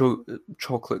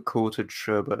chocolate-coated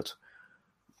sherbet,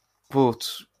 but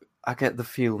I get the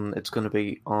feeling it's going to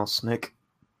be arsenic,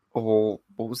 or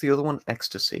what was the other one?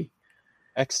 Ecstasy.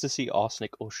 Ecstasy,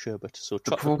 arsenic, or sherbet. So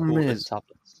The chocolate problem coated is,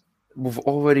 tablets. we've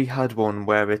already had one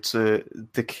where it's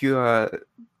the cure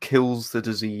kills the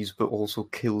disease, but also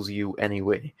kills you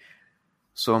anyway.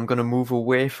 So I'm going to move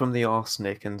away from the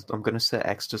arsenic, and I'm going to say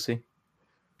ecstasy.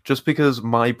 Just because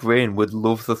my brain would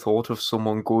love the thought of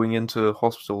someone going into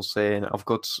hospital saying I've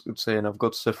got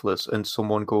syphilis, and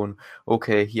someone going,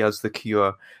 okay, he has the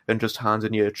cure, and just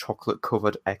handing you a chocolate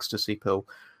covered ecstasy pill.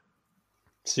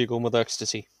 So you're going with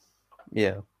ecstasy.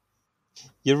 Yeah.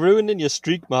 You're ruining your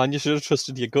streak, man. You should have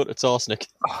trusted your gut. It's arsenic.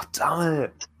 Oh, damn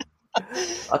it!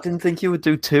 I didn't think you would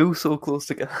do two so close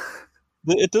together.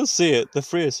 It does say it. The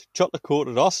phrase "chocolate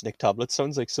coated arsenic tablet"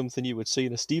 sounds like something you would see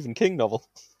in a Stephen King novel.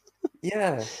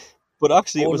 Yeah. But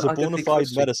actually, it Or was an a bona Agatha fide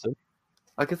Christie. medicine.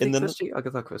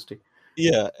 Agatha Christie.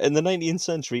 Yeah, in the 19th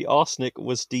century, arsenic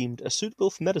was deemed a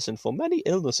suitable medicine for many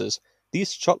illnesses.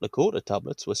 These chocolate-coated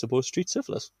tablets were supposed to treat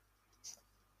syphilis.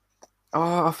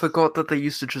 Oh, I forgot that they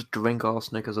used to just drink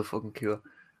arsenic as a fucking cure.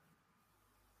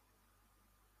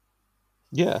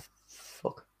 Yeah.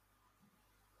 Fuck.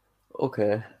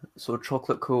 Okay, so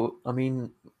chocolate coat. I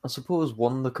mean, I suppose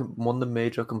one of the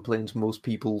major complaints most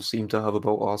people seem to have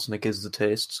about arsenic is the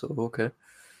taste. So okay,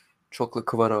 chocolate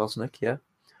covered arsenic, yeah.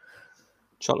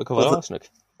 Chocolate-covered arsenic.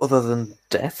 Other than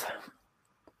death.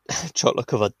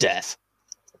 Chocolate-covered death.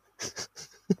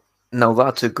 Now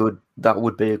that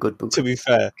would be a good book. To be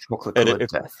fair, chocolate covered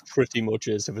death. Pretty much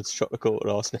is if it's chocolate-coated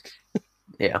arsenic.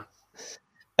 Yeah.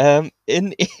 In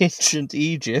ancient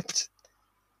Egypt,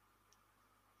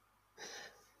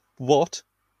 what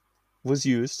was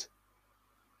used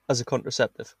as a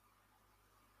contraceptive?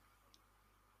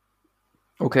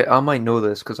 Okay, I might know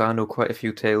this because I know quite a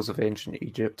few tales of ancient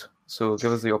Egypt. So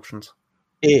give us the options.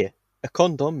 A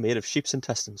condom made of sheep's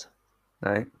intestines.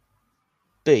 Right.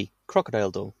 B,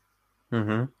 crocodile dung.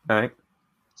 Mm-hmm. Right.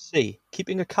 C,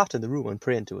 keeping a cat in the room and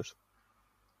praying to it.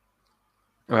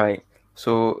 Right.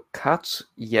 So cats,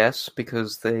 yes,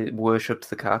 because they worshipped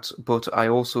the cat, but I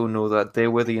also know that they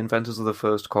were the inventors of the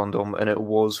first condom, and it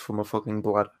was from a fucking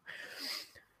bladder.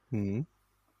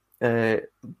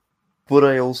 But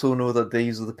I also know that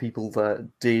these are the people that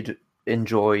did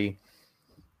enjoy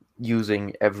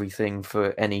using everything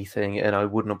for anything, and I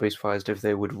would not be surprised if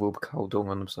they would rub cow dung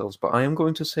on themselves. But I am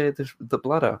going to say the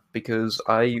bladder because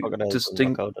I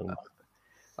distinctly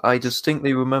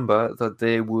remember that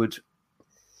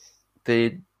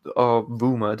they are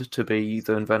rumored to be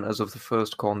the inventors of the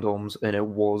first condoms, and it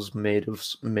was made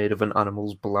of an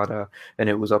animal's bladder, and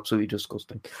it was absolutely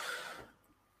disgusting.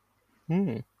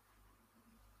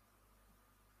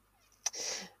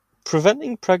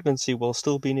 Preventing pregnancy while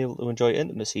still being able to enjoy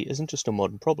intimacy isn't just a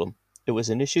modern problem. It was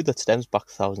an issue that stems back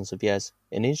thousands of years.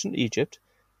 In ancient Egypt,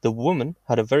 the woman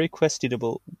had a very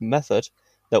questionable method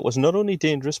that was not only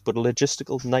dangerous but a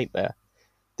logistical nightmare.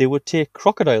 They would take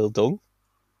crocodile dung,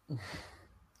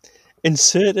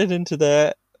 insert it into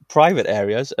their private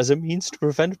areas as a means to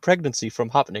prevent pregnancy from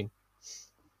happening.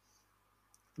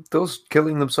 Thus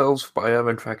killing themselves by air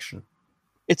infection.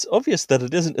 It's obvious that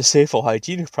it isn't a safe or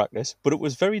hygienic practice, but it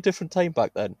was very different time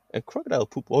back then, and crocodile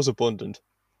poop was abundant.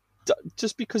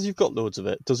 Just because you've got loads of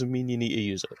it doesn't mean you need to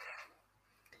use it.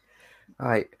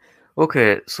 Right.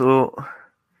 Okay, so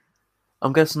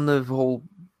I'm guessing the whole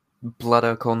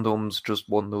bladder condom's just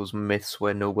one of those myths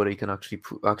where nobody can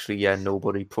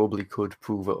nobody probably could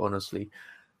prove it honestly.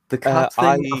 The cat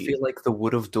thing, I feel like they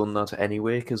would have done that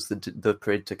anyway because they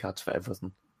prayed to cats for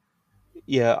everything.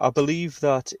 Yeah, I believe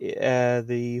that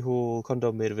the whole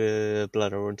condom made of a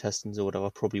bladder or intestines or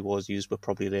whatever probably was used, but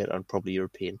probably later and probably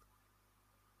European.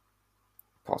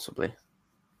 Possibly.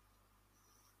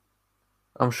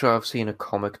 I'm sure I've seen a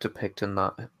comic depicting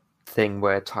that thing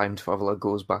where a time traveler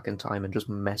goes back in time and just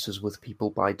messes with people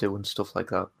by doing stuff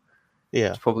like that. Yeah.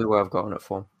 It's probably where I've gotten it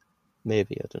from.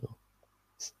 Maybe, I don't know.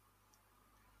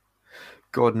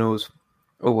 God knows.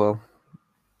 Oh well.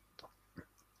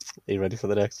 Are you ready for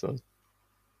the next one?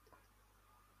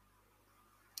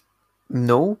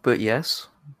 No, but yes.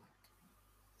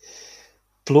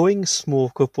 Blowing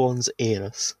smoke up one's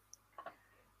anus.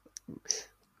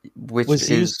 Which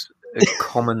is a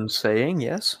common saying,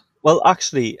 yes. Well,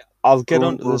 actually, I'll get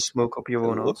onto blow this. Smoke up your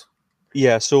own arse.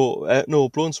 Yeah, so no,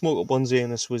 blowing smoke up one's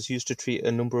anus was used to treat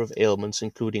a number of ailments,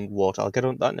 including what? I'll get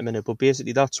on that in a minute, but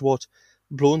basically that's what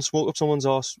blowing smoke up someone's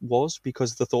arse was,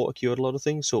 because they thought it cured a lot of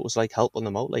things. So it was like helping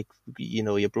them out, like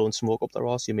you're blowing smoke up their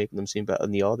arse, you're making them seem better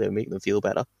than they are, they're making them feel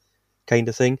better, kind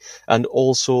of thing. And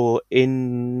also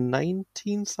in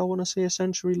 19th, I want to say,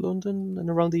 century London and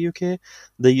around the UK,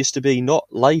 there used to be not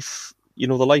life, the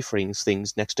life rings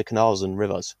things next to canals and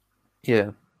rivers.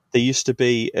 Yeah. There used to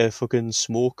be a fucking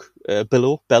smoke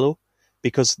bellow,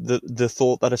 because the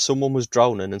thought that if someone was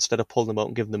drowning, instead of pulling them out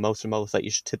and giving them mouth to mouth, that you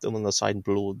should tip them on the side and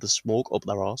blow the smoke up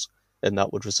their arse, and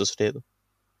that would resuscitate them.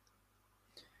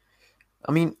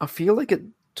 I mean, I feel like it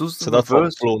does the So that's what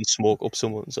reverse. blowing smoke up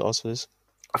someone's arse is.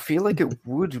 I feel like it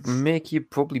would make you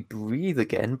probably breathe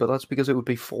again, but that's because it would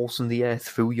be forcing the air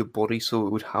through your body, so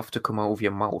it would have to come out of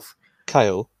your mouth.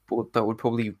 Kyle, But that would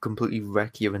probably completely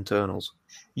wreck your internals.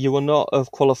 you are not a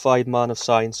qualified man of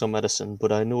science or medicine,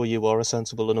 but I know you are a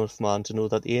sensible enough man to know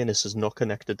that the anus is not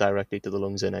connected directly to the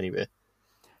lungs in any way.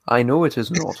 I know it is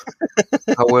not.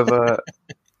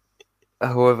 However,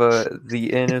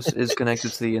 the anus is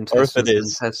connected to the Or if it intestines. The is,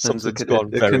 intestines are something's gone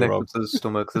very connected wrong. to the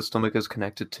stomach. The stomach is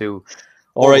connected to.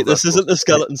 All all right, of that this isn't the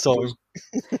stuff. skeleton song.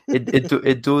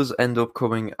 It does end up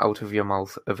coming out of your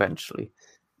mouth eventually.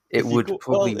 It If you would go-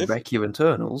 probably well, if wreck your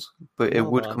internals, but it no,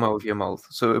 would man, come out of your mouth.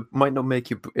 So it might not make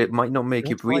you. It might not make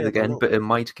you that's why breathe I don't again, know. but it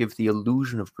might give the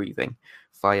illusion of breathing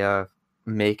via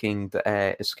making the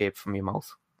air escape from your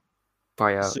mouth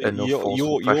via So enough force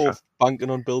you're and pressure. banking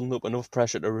on building up enough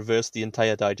pressure to reverse the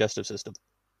entire digestive system.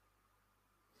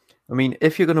 I mean,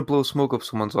 if you're going to blow smoke up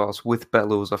someone's arse with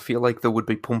bellows, I feel like they would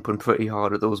be pumping pretty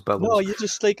hard at those No, bellows. you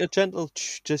just like a gentle,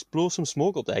 just blow some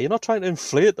smoke up there. You're not trying to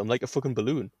inflate them like a fucking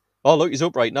balloon. Oh, look, he's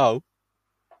up right now.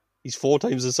 He's 4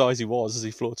 times the size he was as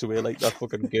he floats away like that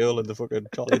fucking girl in the fucking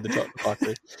Charlie and the Chocolate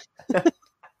Factory.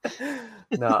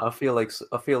 Nah, I feel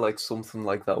like something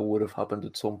like that would have happened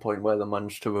at some point where they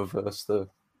managed to reverse the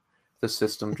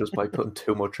system just by putting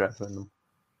too much effort in them.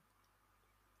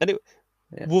 Anyway,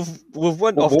 Yeah. we've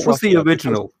went off What was track the here because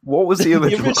original? What was the the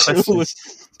original original question?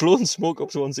 was blowing smoke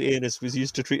up someone's anus was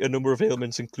used to treat a number of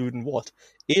ailments, including what?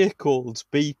 A, colds,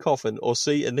 B, coughing, or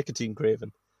C, a nicotine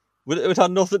craving. It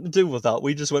had nothing to do with that.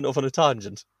 We just went off on a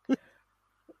tangent.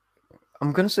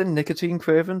 I'm gonna say nicotine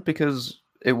craving because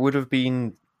it would have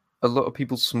been a lot of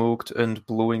people smoked, and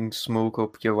blowing smoke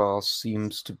up your ass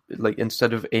seems to, like,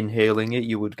 instead of inhaling it,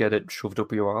 you would get it shoved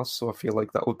up your ass. So I feel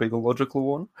like that would be the logical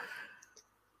one.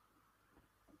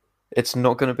 It's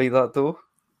not gonna be that though, It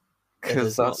because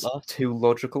is not that's that. too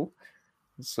logical.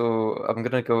 So I'm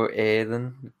gonna go A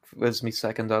then as my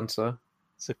second answer.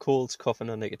 It's a colds, coughing,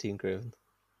 or nicotine craving.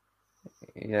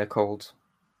 Yeah, cold.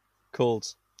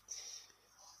 Colds.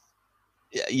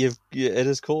 Yeah, it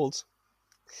is colds.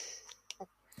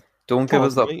 Don't give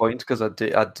us Pardon that me. point because I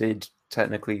did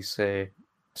technically say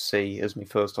C as my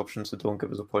first option, so don't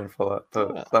give us a point for that.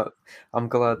 But Yeah. that I'm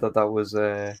glad that was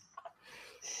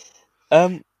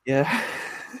yeah.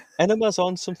 Enemas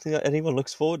aren't something that anyone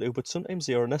looks forward to, but sometimes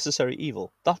they are a necessary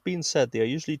evil. That being said, they are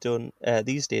usually done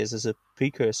these days as a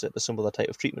precursor to some other type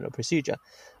of treatment or procedure.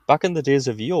 Back in the days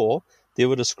of yore, they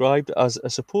were described as a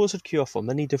supposed cure for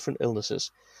many different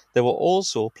illnesses. There were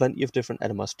also plenty of different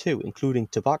enemas too, including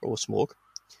tobacco smoke.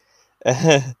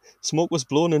 Smoke was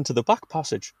blown into the back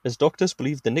passage, as doctors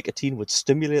believed the nicotine would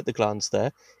stimulate the glands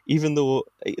there, even though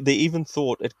they even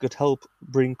thought it could help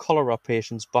bring cholera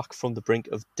patients back from the brink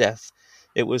of death.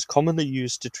 It was commonly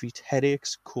used to treat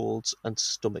headaches, colds, and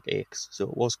stomach aches. So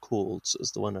it was colds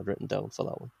as the one I'd written down for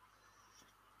that one.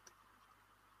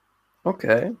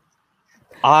 Okay.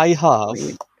 I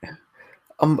have.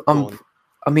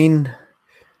 I mean,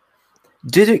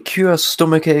 did it cure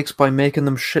stomach aches by making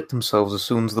them shit themselves as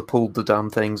soon as they pulled the damn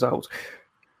things out?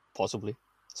 Possibly.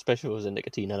 Especially if it was a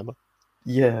nicotine enema.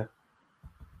 Yeah.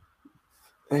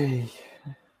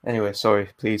 Anyway, sorry,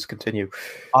 please continue.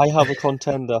 I have a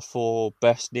contender for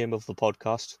best name of the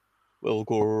podcast. We'll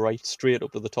go right straight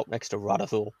up to the top next to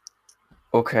Radathor.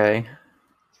 Okay.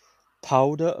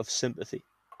 Powder of Sympathy.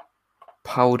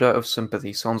 Powder of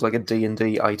Sympathy sounds like a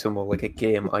D&D item or like a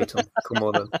game item. Come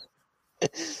on then.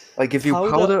 I give you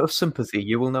powder of sympathy,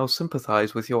 you will now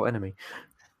sympathize with your enemy.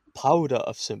 Powder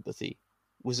of Sympathy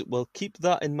well, keep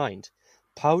that in mind.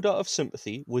 Powder of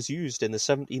Sympathy was used in the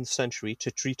 17th century to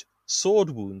treat sword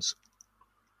wounds.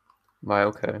 Right,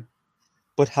 okay.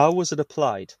 But how was it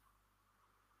applied?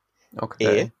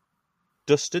 Okay. A.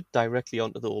 Dusted directly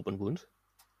onto the open wound.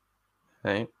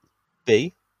 Right.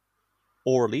 B.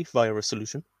 Orally via a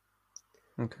solution.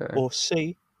 Okay. Or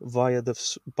C. Via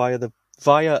the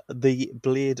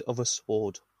blade of a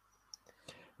sword.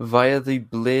 Via the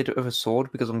blade of a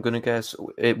sword, because I'm going to guess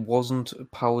it wasn't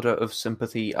powder of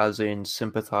sympathy, as in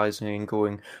sympathizing and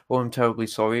going, "Oh, I'm terribly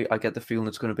sorry." I get the feeling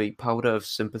it's going to be powder of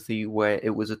sympathy, where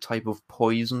it was a type of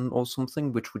poison or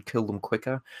something which would kill them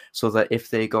quicker, so that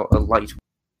if they got a light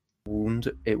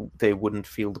wound, they wouldn't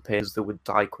feel the pain, they would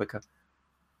die quicker.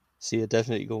 So you're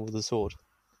definitely going with the sword.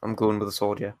 I'm going with the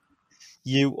sword, yeah.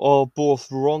 You are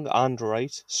both wrong and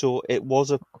right. So it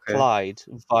was applied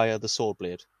via the sword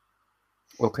blade.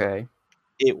 Okay.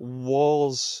 It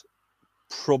was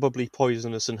probably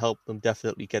poisonous and helped them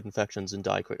definitely get infections and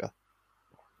die quicker.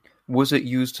 Was it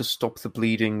used to stop the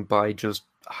bleeding by just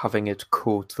having it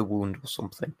coat the wound or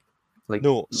something?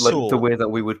 No, like the way that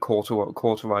we would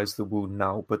cauterize the wound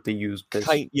now, but they used this.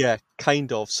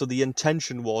 Kind of. So the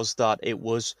intention was that it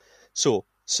was... So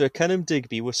Sir Kenelm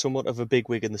Digby was somewhat of a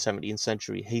bigwig in the 17th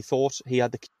century. He thought he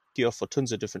had the cure for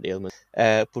tons of different ailments,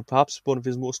 but perhaps one of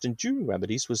his most enduring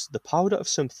remedies was the powder of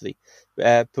sympathy.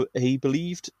 He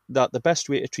believed that the best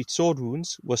way to treat sword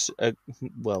wounds was...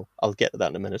 well, I'll get to that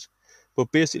in a minute.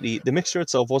 But basically, the mixture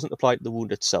itself wasn't applied to the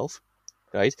wound itself,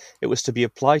 right? It was to be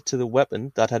applied to the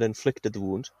weapon that had inflicted the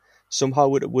wound.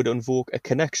 Somehow it would invoke a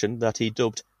connection that he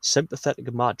dubbed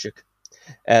sympathetic magic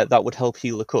that would help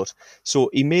heal the cut. So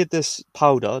he made this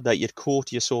powder that you'd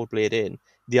coat your sword blade in.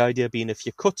 The idea being if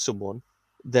you cut someone,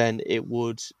 then it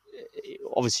would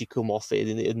obviously come off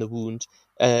in the wound,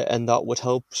 and that would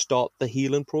help start the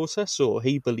healing process. So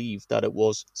he believed that it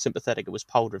was sympathetic. It was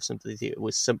powder of sympathy. It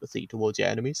was sympathy towards your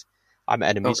enemies. I'm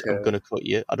enemies. Okay. I'm going to cut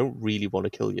you. I don't really want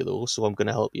to kill you though, so I'm going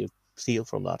to help you heal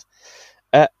from that.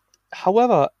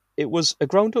 However, it was a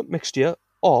ground-up mixture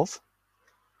of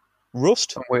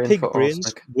rust, pig brains,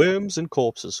 arsenic. worms, and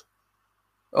corpses.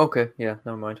 Okay, yeah,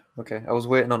 never mind. Okay, I was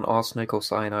waiting on arsenic or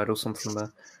cyanide or something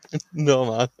there. No,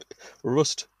 man.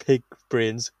 Rust, pig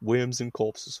brains, worms, and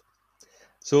corpses.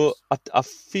 So I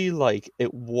feel like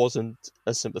it wasn't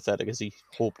as sympathetic as he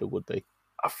hoped it would be.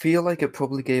 I feel like it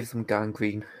probably gave them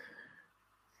gangrene,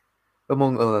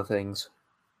 among other things.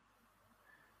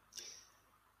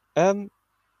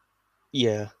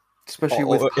 Yeah. Especially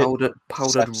with powdered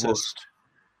sepsis. rust.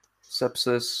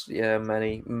 Sepsis, yeah,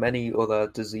 many other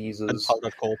diseases. And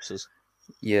powdered corpses.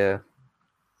 Yeah.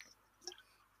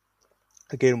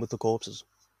 Again with the corpses.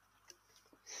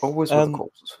 Always with the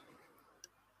corpses.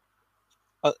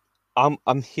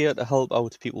 I'm here to help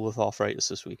out people with arthritis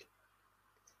this week.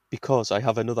 Because I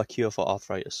have another cure for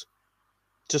arthritis.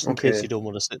 Just in case you don't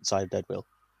want to sit inside a dead wheel.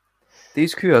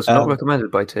 These cures are not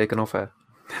recommended by Taken Off Air.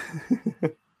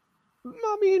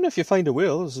 I mean, if you find a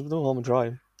wheel, there's no harm in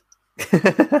trying.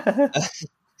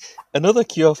 Another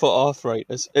cure for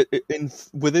arthritis.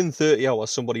 Within 30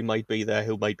 hours, somebody might be there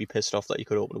who might be pissed off that you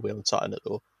could open a wheel and sat in it,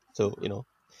 though. So,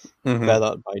 bear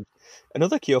that in mind.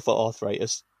 Another cure for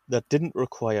arthritis that didn't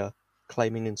require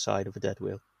climbing inside of a dead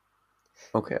wheel.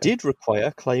 Okay. Did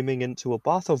require climbing into a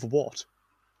bath of what?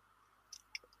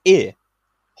 A.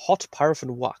 Hot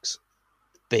paraffin wax.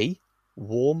 B.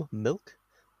 Warm milk.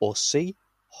 Or C.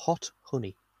 Hot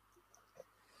honey.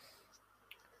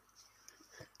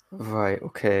 Right,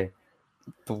 okay.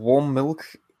 The warm milk,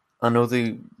 I know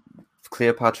the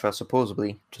Cleopatra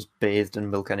supposedly just bathed in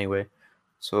milk anyway,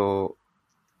 so...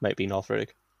 Might be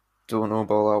arthritic. Don't know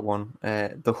about that one.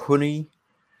 The honey,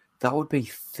 that would be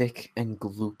thick and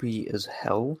gloopy as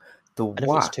hell. And if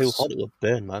it's too hot, it would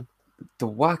burn, man. The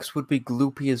wax would be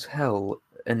gloopy as hell,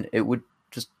 and it would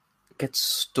just get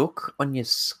stuck on your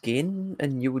skin,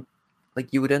 and you would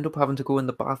end up having to go in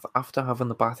the bath after having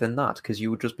the bath in that, because you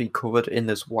would just be covered in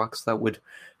this wax that would,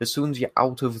 as soon as you're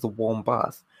out of the warm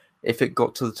bath, if it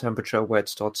got to the temperature where it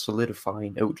starts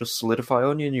solidifying, it would just solidify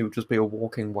on you, and you would just be a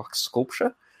walking wax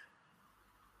sculpture.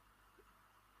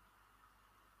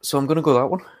 So I'm going to go that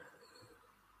one.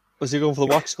 Was he going for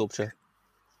the wax sculpture?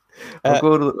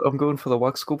 I'm going for the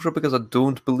wax sculpture because I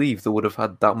don't believe they would have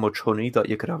had that much honey that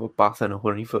you could have a bath in a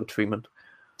honey for treatment.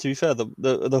 To be fair,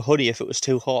 the honey, if it was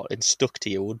too hot and stuck to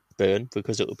you, would burn,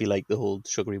 because it would be like the whole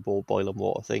sugary boiling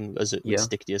water thing, as it would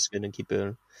stick to your skin and keep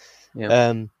burning.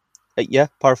 Yeah.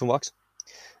 Paraffin wax.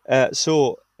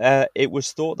 So it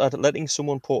was thought that letting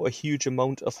someone pour a huge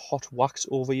amount of hot wax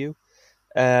over you,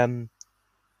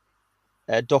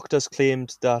 doctors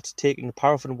claimed that taking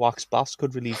paraffin wax baths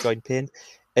could relieve joint pain,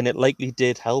 and it likely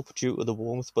did help due to the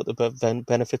warmth, but the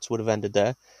benefits would have ended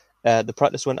there. The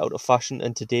practice went out of fashion,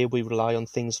 and today we rely on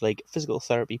things like physical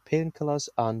therapy, painkillers,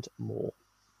 and more.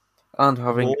 And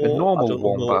having a normal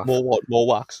warm bath. More what? More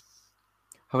wax?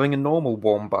 Having a normal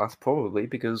warm bath, probably,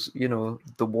 because,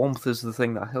 the warmth is the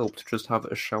thing that helped. Just have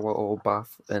a shower or a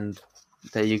bath, and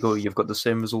there you go. You've got the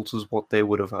same results as what they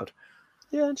would have had.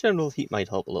 Yeah, in general, heat might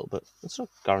help a little bit. It's not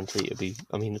guaranteed to be...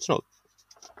 I mean, it's not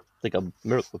like a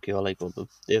miracle cure, like what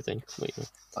they think.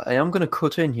 I am going to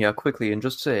cut in here quickly and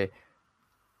just say,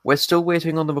 we're still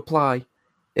waiting on the reply.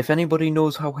 If anybody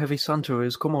knows how heavy Santa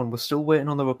is, come on, we're still waiting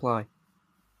on the reply.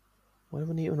 Why do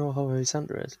we need to know how heavy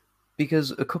Santa is?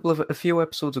 Because a few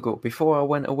episodes ago, before I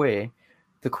went away,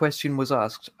 the question was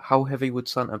asked, how heavy would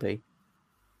Santa be?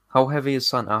 How heavy is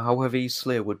Santa? How heavy his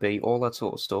sleigh would be? All that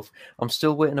sort of stuff. I'm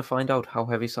still waiting to find out how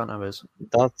heavy Santa is.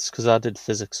 That's because I did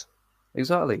physics.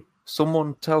 Exactly.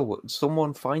 Someone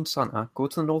find Santa, go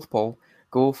to the North Pole,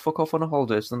 go fuck off on a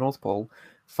holiday to the North Pole,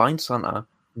 find Santa,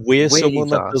 We're someone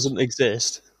his that ass, doesn't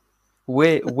exist.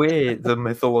 weigh the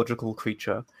mythological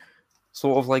creature,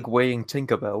 sort of like weighing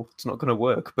Tinkerbell. It's not going to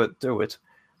work, but do it,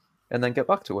 and then get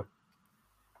back to her.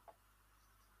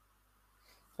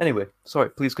 Anyway, sorry,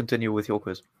 please continue with your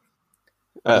quiz.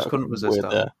 I just couldn't resist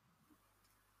that.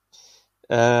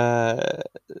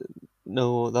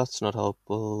 No, that's not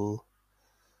helpful.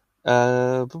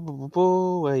 Where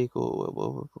you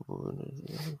go?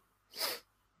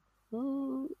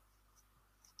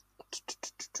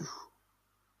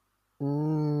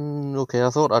 Okay, I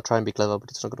thought I'd try and be clever, but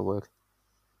it's not going to work.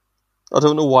 I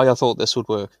don't know why I thought this would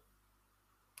work.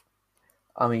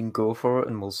 I mean, go for it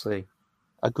and we'll see.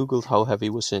 I googled how heavy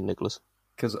was St. Nicholas.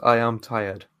 Because I am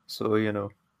tired, so you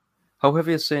know. How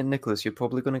heavy is St. Nicholas? You're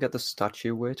probably going to get the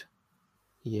statue weight.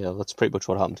 Yeah, that's pretty much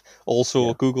what happened. Also,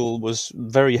 yeah. Google was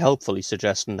very helpfully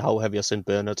suggesting how heavy are St.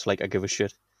 Bernard's, like I give a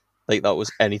shit. Like that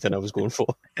was anything I was going for.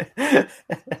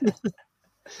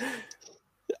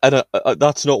 And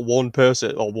that's not one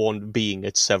person or one being,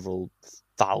 it's several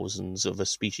thousands of a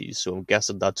species, so I'm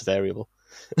guessing that's variable.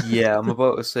 Yeah, I'm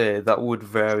about to say that would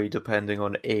vary depending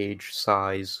on age,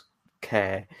 size,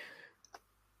 care.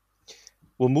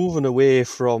 We're moving away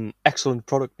from excellent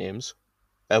product names,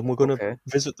 and we're going to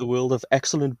visit the world of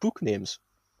excellent book names.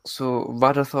 So,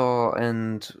 Radithor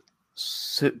and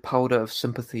Powder of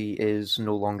Sympathy is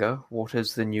no longer. What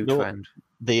is the new trend?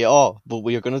 They are, but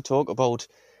we are going to talk about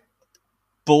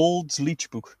Bald's Leech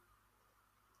Book.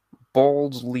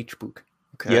 Bald's Leech Book.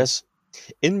 Okay. Yes.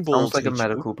 In Bald's Sounds like Leech a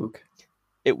medical book.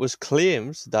 It was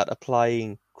claimed that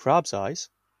applying crab's eyes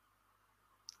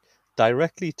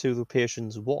directly to the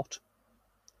patient's wart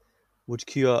would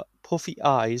cure puffy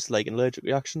eyes, like an allergic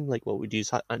reaction, like what we'd use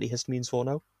antihistamines for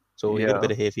now. So you get a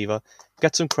bit of hay fever,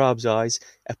 get some crab's eyes,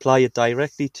 apply it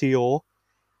directly to your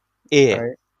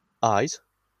A, eyes,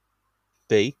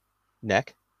 B,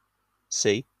 neck,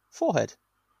 C, forehead.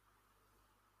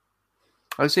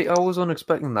 I see. I was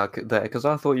unexpecting that there because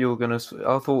I thought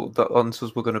I thought the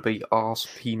answers were gonna be arse,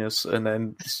 penis, and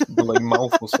then like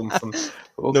mouth or something.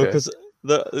 Okay. No, because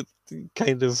the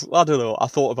kind of I don't know. I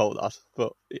thought about that,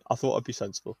 but I thought I'd be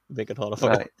sensible, make it harder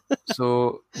for you.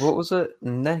 So what was it?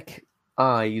 Neck,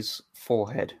 eyes,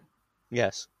 forehead.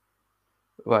 Yes.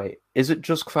 Right. Is it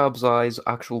just crab's eyes,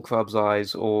 actual crab's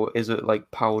eyes, or is it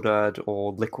like powdered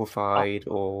or liquefied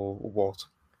or what?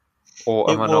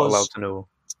 Or am I not allowed to know?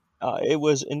 It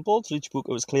was in Bald's Leech Book.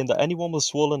 It was claimed that anyone with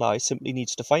swollen eyes simply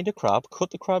needs to find a crab, cut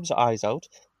the crab's eyes out,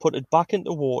 put it back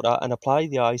into water, and apply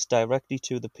the eyes directly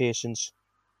to the patients,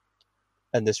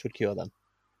 and this would cure them.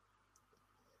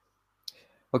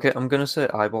 Okay, I'm gonna say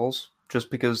eyeballs,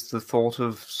 just because the thought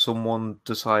of someone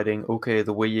deciding, okay,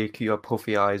 the way you cure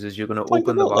puffy eyes is you're gonna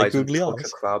open their eyes and chuck a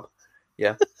crab.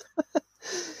 Yeah.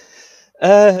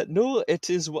 No,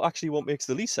 it is actually what makes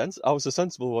the least sense. I was a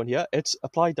sensible one here. It's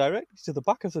applied directly to the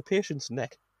back of the patient's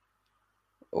neck.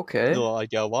 Okay. No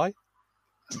idea why.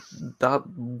 That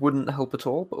wouldn't help at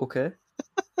all, but okay.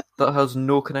 That has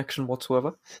no connection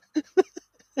whatsoever.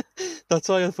 That's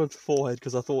why I thought forehead,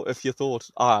 because I thought if you thought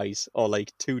eyes are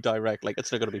like too direct, like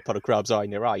it's not going to be put a crab's eye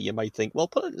in your eye, you might think, well,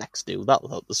 put it next to, that'll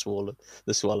help the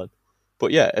swelling.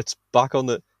 But yeah, it's back on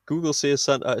the Google says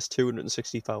Santa is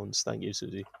 £260. Thank you,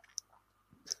 Susie.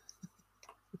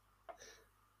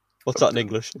 What's that in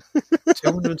English?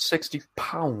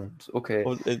 £260. Okay.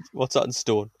 What's that in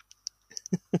stone?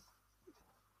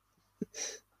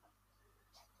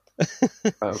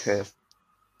 Okay.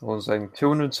 One second.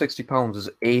 £260 is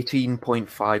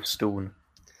 18.5 stone.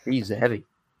 He's heavy.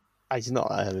 He's not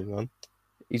that heavy, man.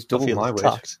 He's double my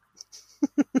weight.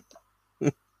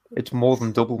 It's more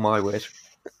than double my weight.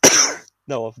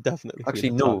 No, I've definitely actually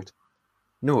no.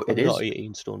 No, it is not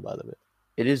 18 stone, by the way.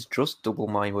 It is just double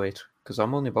my weight because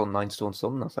I'm only about 9 stone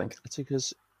something, I think. It's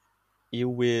because you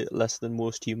weigh less than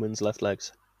most humans' left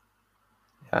legs.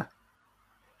 Yeah.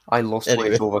 I lost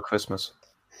weight over Christmas.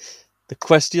 The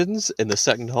questions in the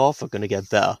second half are going to get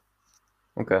better.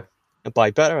 Okay. And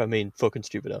by better, I mean fucking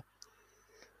stupider.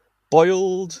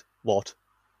 Boiled what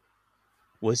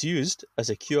was used as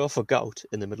a cure for gout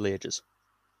in the Middle Ages?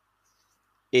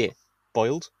 A.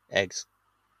 Boiled eggs.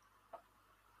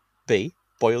 B.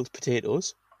 Boiled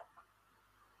potatoes.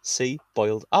 C.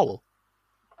 Boiled owl.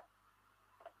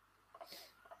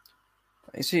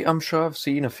 You see, I'm sure I've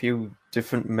seen a few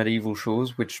different medieval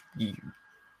shows which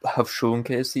have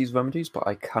showcased these remedies, but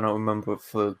I cannot remember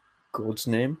for God's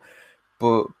name.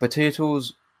 But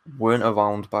potatoes weren't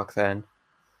around back then.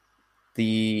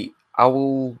 The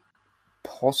owl,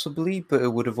 possibly, but it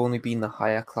would have only been the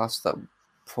higher class that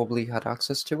probably had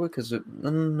access to it, because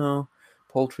no,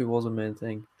 poultry was a main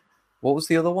thing. What was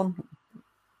the other one?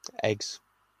 Eggs.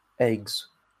 Eggs.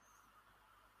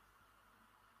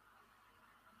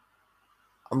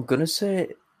 I'm gonna say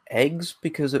eggs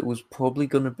because it would probably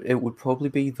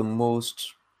be the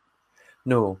most.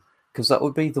 No, because that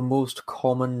would be the most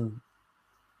common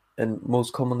and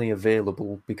most commonly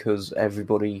available because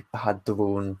everybody had their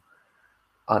own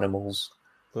animals.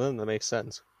 Well, then that makes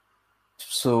sense.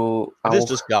 So It is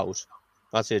just gout.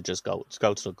 I'd say just gout.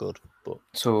 Gout's not good, but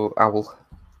so owl.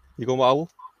 you going with owl?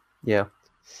 Yeah.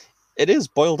 It is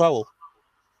boiled owl.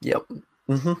 Yep.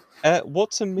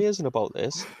 What's amazing about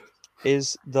this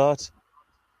is that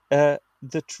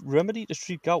the remedy to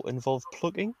treat gout involved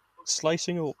plucking,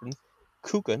 slicing open,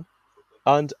 cooking,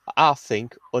 and I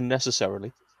think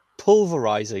unnecessarily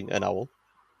pulverizing an owl.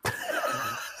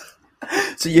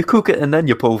 So you cook it and then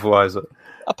you pulverize it.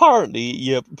 Apparently,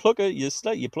 you pluck it, you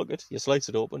slice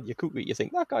it open, you cook it. You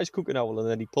think that guy's cooking owl, and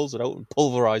then he pulls it out and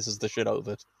pulverizes the shit out of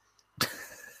it.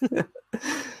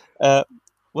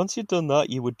 Once you've done that,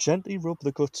 you would gently rub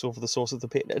the guts over the source of the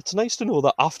pain. It's nice to know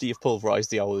that after you've pulverized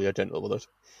the owl, you're gentle with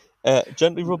it.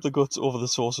 Gently rub the guts over the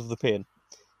source of the pain.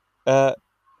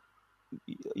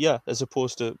 Yeah, as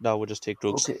opposed to now we'll just take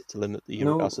drugs to limit the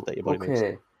uric acid that your body makes.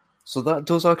 Okay, so that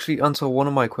does actually answer one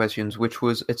of my questions, which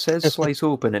was it says slice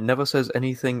open. It never says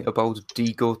anything about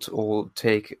degut or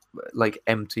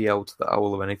empty out the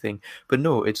owl or anything. But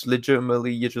no, it's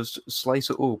legitimately you just slice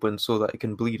it open so that it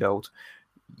can bleed out.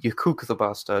 You cook the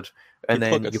bastard, and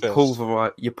then you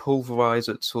pulverize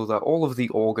it so that all of the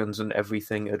organs and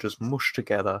everything are just mushed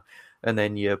together, and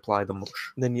then you apply the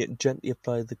mush. And then you gently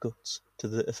apply the guts to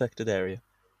the affected area.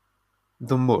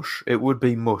 The mush. It would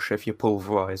be mush if you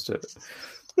pulverized it.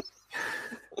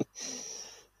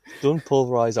 Don't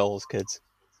pulverize owls, kids.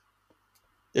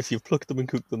 If you've plucked them and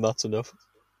cooked them, that's enough.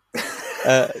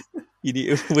 You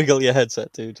need to wiggle your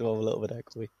headset too to have a little bit of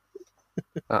echoey.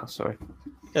 Sorry.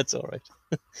 That's all right.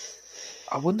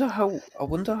 I wonder how. There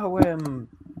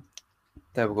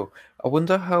we go. I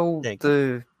wonder how I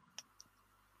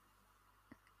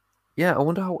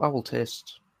wonder how owl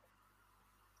tastes.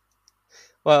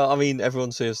 Well, I mean,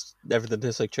 everyone says everything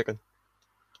tastes like chicken.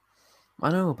 I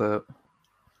know, but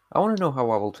I want to know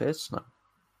how owl tastes now.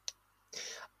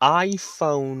 I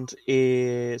found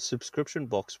a subscription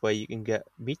box where you can get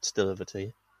meats delivered to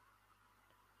you.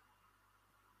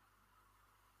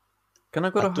 Can I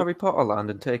go to Harry Potter Land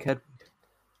and take Hedwig?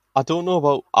 I don't know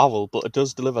about owl, but it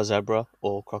does deliver zebra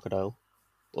or crocodile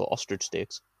or ostrich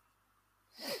steaks.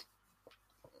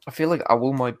 I feel like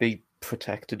owl might be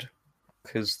protected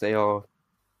because they are.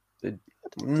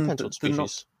 Depends on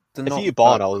species. If you eat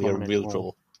barn owl, you're in real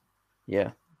trouble.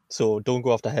 Yeah. So don't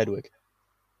go after Hedwig.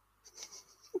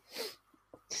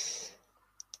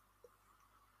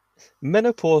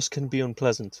 Menopause can be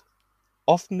unpleasant,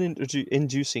 often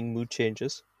inducing mood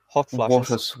changes, hot flashes. What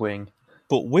a swing.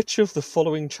 But which of the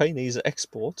following Chinese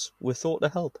exports were thought to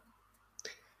help?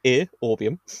 A.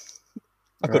 Opium.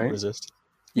 I couldn't resist.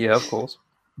 Yeah, of course.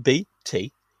 B.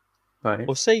 Tea. Right.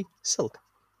 Or C. Silk.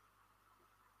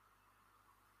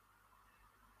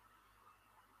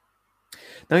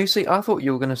 Now, you see, I thought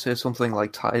you were going to say something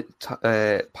like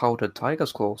powdered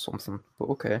tiger's claw or something, but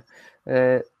okay.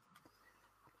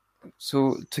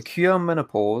 So, to cure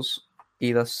menopause,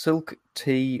 either silk,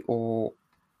 tea, or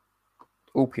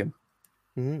opium.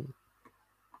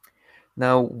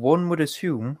 Now, one would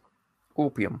assume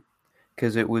opium,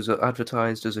 because it was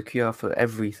advertised as a cure for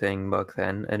everything back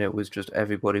then, and it was just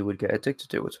everybody would get addicted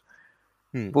to it.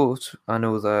 But I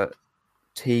know that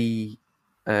tea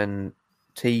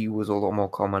was a lot more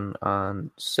common, and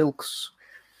silks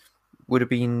would have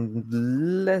been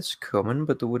less common,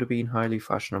 but they would have been highly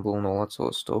fashionable and all that sort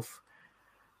of stuff.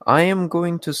 I am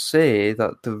going to say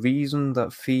that the reason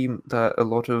that that a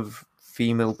lot of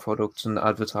female products and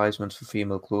advertisements for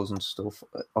female clothes and stuff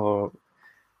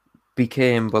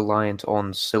became reliant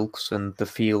on silks and the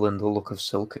feel and the look of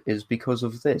silk is because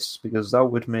of this, because that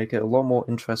would make it a lot more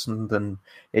interesting than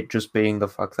it just being the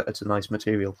fact that it's a nice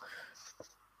material.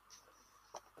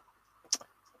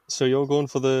 So you're going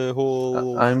for the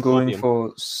whole... I'm going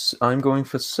for silks. Are you going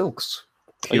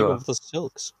for the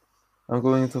silks? I'm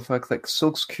going with the fact that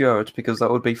silk's cured because that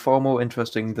would be far more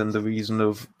interesting than the reason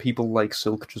of people like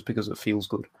silk just because it feels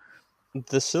good.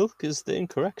 The silk is the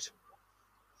incorrect.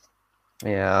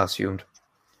 Yeah, I assumed.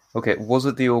 Okay, was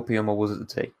it the opium or was it the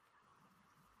tea?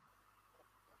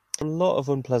 A lot of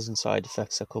unpleasant side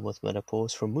effects that come with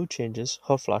menopause, from mood changes,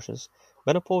 hot flashes.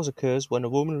 Menopause occurs when a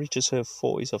woman reaches her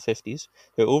 40s or 50s.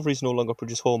 Her ovaries no longer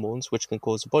produce hormones, which can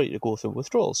cause the body to go through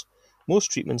withdrawals.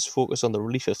 Most treatments focus on the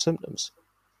relief of symptoms.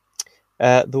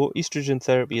 Though estrogen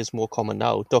therapy is more common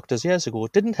now, doctors years ago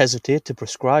didn't hesitate to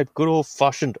prescribe good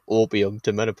old-fashioned opium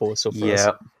to menopause sufferers.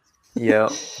 Yeah,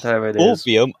 there it is.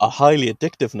 Opium, a highly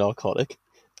addictive narcotic,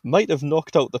 might have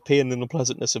knocked out the pain and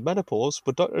unpleasantness of menopause,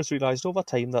 but doctors realised over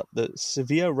time that the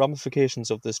severe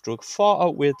ramifications of this drug far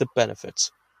outweighed the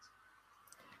benefits.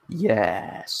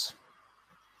 Yes.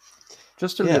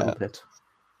 Just a Yeah. little bit.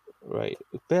 Right,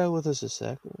 bear with us a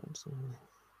second.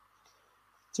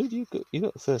 Dude, you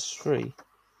got the first three.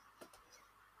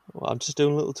 Well, I'm just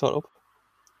doing a little tot up.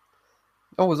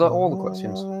 Oh, was that all the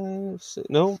questions?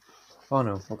 No. Oh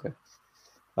no, okay.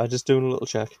 I'm just doing a little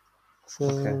check.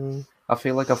 Okay. I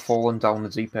feel like I've fallen down the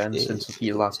deep end since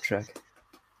your last check.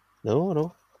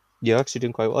 No. You're actually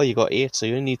doing quite well. You got 8, so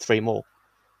you only need 3 more.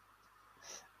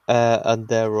 And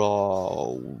there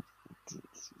are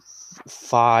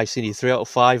 5, so you need 3 out of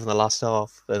 5 in the last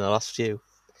half, in the last few.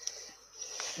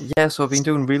 Yeah, so I've been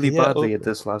doing really badly at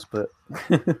this last bit.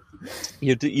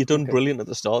 You've done brilliant at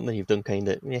the start, and then you've done kind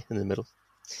of in the middle.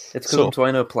 It's because I'm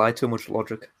trying to apply too much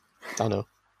logic. I know.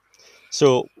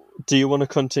 So, do you want to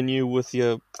continue with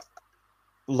your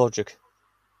logic?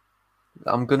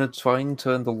 I'm going to try and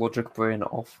turn the logic brain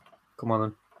off. Come on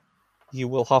then. You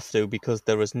will have to, because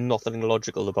there is nothing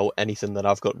logical about anything that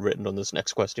I've got written on this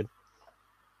next question.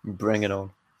 Bring it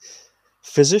on.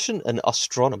 Physician and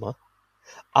astronomer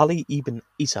Ali ibn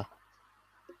Isa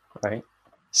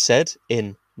said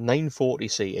in 940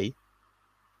 CE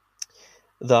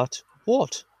that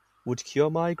what would cure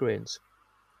migraines?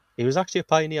 He was actually a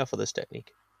pioneer for this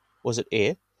technique. Was it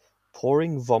A,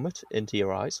 pouring vomit into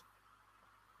your eyes?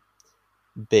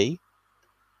 B,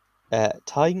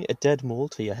 tying a dead mole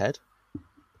to your head?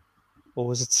 Or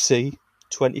was it C,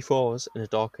 24 hours in a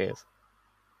dark cave?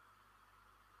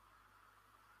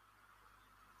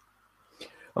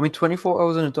 I mean, 24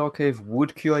 hours in a dark cave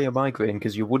would cure your migraine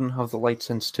because you wouldn't have the light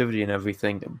sensitivity and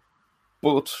everything,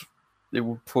 but it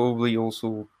would probably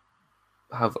also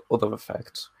have other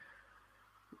effects.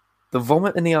 The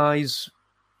vomit in the eyes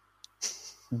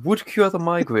would cure the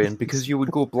migraine because you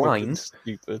would go blind.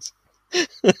 Stupid.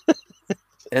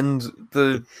 And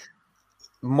the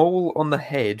mole on the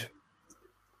head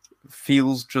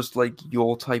feels just like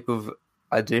your type of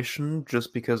addition,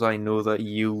 just because I know that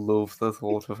you love the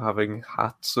thought of having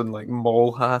hats and like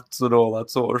mole hats and all that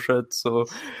sort of shit. So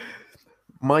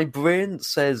my brain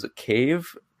says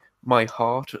cave, my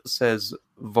heart says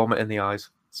vomit in the eyes.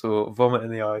 So vomit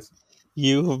in the eyes.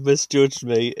 You have misjudged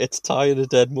me. It's tying a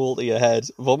dead mole to your head.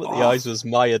 Vomit in the eyes was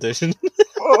my addition.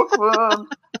 Fuck, man.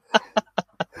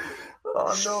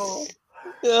 Oh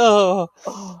no.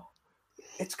 Oh.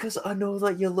 It's because I know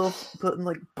that you love putting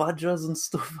like badgers and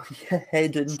stuff on your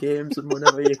head in games and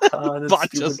whenever you can and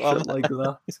stupid shit like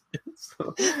that.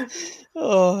 So...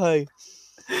 Oh, hey.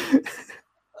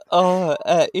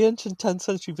 Ancient 10th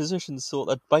century physicians thought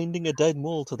that binding a dead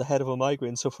mole to the head of a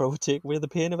migraine sufferer would take away the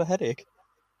pain of a headache.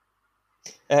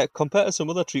 Compared to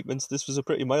some other treatments, this was a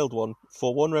pretty mild one.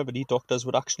 For one remedy, doctors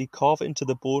would actually carve into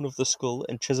the bone of the skull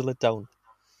and chisel it down.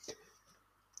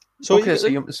 So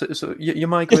your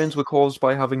migraines were caused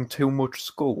by having too much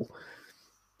skull.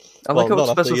 I like how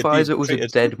it specifies it was a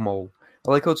dead mole.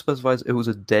 I like how it specifies it was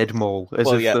a dead mole, as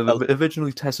if they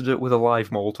originally tested it with a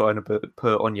live mole trying to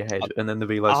put on your head, and then they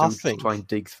realised it would just try and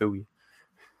dig through you.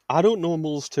 I don't know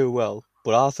moles too well,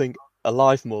 but I think a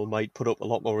live mole might put up a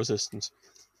lot more resistance.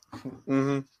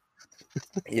 Mm-hmm.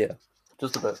 Yeah,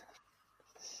 just a bit.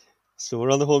 So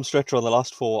we're on the home stretch on the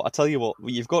last 4. I tell you what,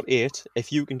 you've got 8.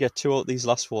 If you can get 2 out of these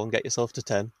last 4 and get yourself to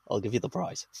 10, I'll give you the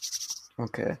prize.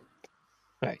 Okay.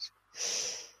 Right.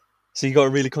 So you got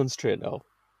to really concentrate now.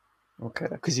 Okay.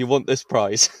 Because you want this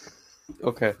prize.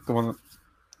 Okay, come on.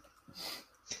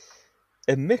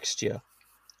 A mixture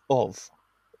of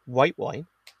white wine,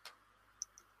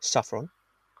 saffron,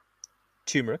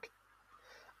 turmeric,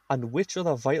 and which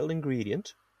other vital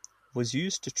ingredient was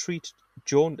used to treat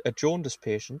a jaundice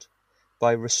patient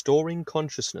by restoring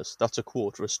consciousness? That's a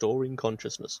quote, restoring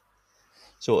consciousness.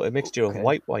 So a mixture of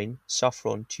white wine,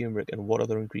 saffron, turmeric, and what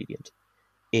other ingredient?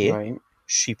 A,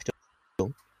 sheep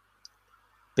dung,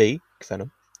 B,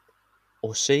 venom,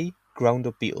 or C, ground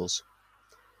up beetles.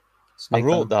 I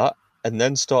wrote that and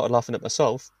then started laughing at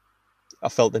myself I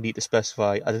felt the need to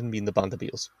specify I didn't mean the band The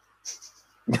Beatles.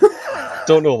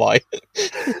 Don't know why.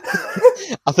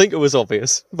 I think it was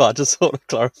obvious, but I just thought to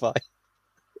clarify.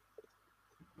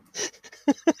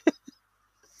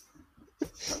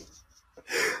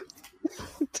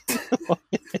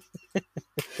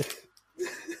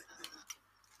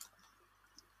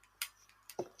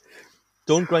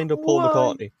 Don't grind up Paul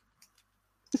McCartney.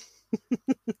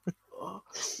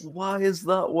 Why is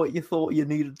that what you thought you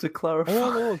needed to clarify? I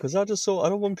don't know, because I just thought I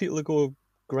don't want people to go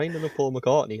grinding up Paul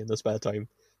McCartney in their spare time,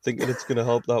 thinking it's going to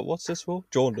help that. What's this for?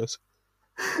 Jaundice.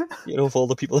 You know, of all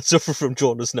the people that suffer from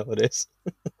jaundice nowadays.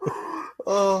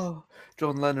 Oh,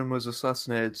 John Lennon was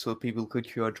assassinated so people could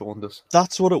cure jaundice.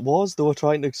 That's what it was. They were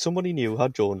trying to. Somebody knew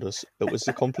had jaundice. It was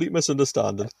a complete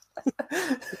misunderstanding.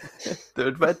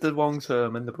 They'd read the wrong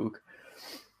term in the book.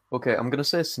 Okay, I'm going to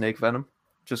say snake venom.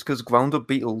 Just because ground up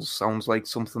beetles sounds like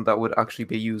something that would actually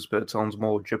be used, but it sounds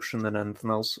more Egyptian than anything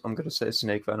else. I'm going to say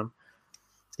snake venom.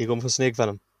 You're going for snake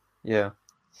venom? Yeah.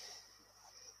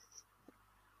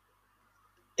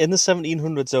 In the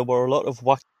 1700s, there were a lot of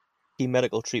wacky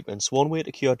medical treatments. One way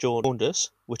to cure jaundice,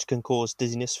 which can cause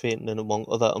dizziness, fainting, and among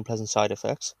other unpleasant side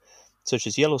effects, such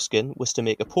as yellow skin, was to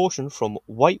make a potion from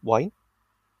white wine,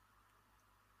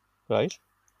 right?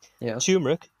 Yeah.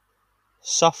 Turmeric,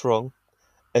 saffron,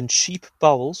 and sheep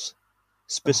bowels,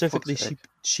 specifically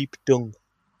sheep dung.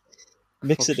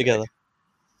 Mix it together.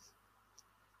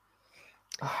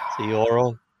 So you're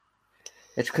wrong.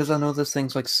 It's because I know there's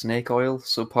things like snake oil,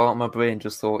 so part of my brain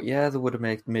just thought, yeah, they would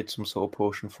have made some sort of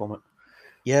potion from it.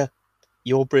 Yeah,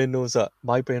 your brain knows that.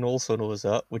 My brain also knows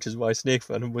that, which is why snake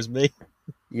venom was me.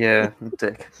 Yeah,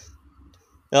 dick.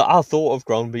 I thought of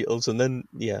ground beetles, and then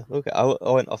okay,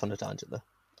 I went off on a tangent there.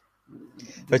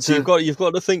 Right, so you've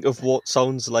got to think of what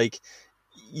sounds like.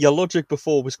 Your logic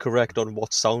before was correct on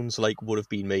what sounds like would have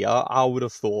been me. I would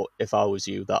have thought, if I was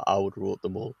you, that I would have wrote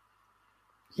them all.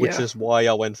 Which is why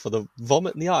I went for the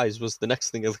vomit in the eyes was the next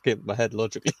thing that came to my head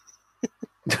logically.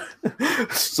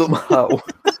 Somehow.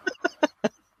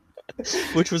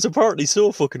 Which was apparently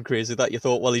so fucking crazy that you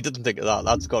thought, well, he didn't think of that,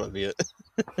 that's got to be it.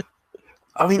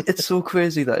 I mean, it's so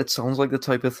crazy that it sounds like the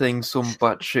type of thing some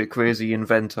batshit crazy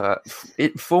inventor...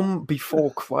 from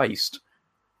before Christ.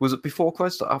 Was it before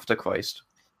Christ or after Christ?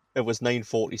 It was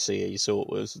 940 CE, so it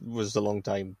was a long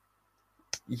time.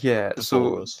 Yeah,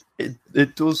 so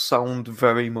it does sound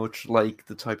very much like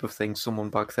the type of thing someone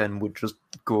back then would just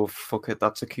go, fuck it,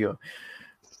 that's a cure.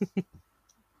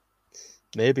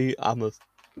 Maybe I'm going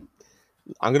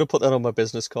to put that on my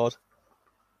business card.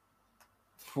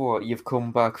 What, you've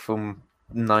come back from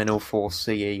 904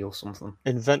 CE or something?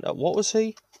 Inventor, what was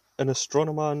he? An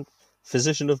astronomer and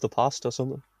physician of the past or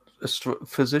something?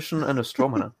 Physician and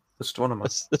astronomer. Astronomer.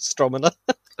 Astronomer.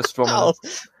 Astronomer.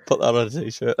 Put that on a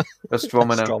t-shirt.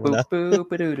 Astronomer. Astronomer. Boo,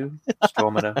 boo, doo, doo.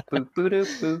 Astronomer. Boo, boo, doo,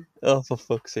 boo. Oh, for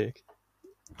fuck's sake.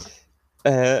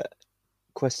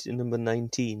 Question number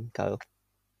 19, Kyle.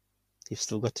 You've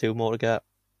still got 2 more to get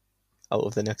out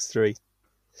of the next 3.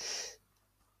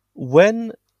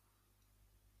 When...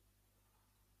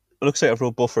 It looks like I've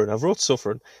wrote buffering. I've wrote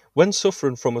suffering. When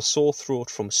suffering from a sore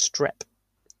throat from strep,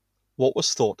 what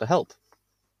was thought to help?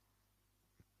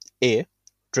 A.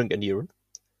 Drinking urine.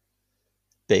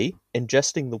 B.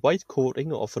 Ingesting the white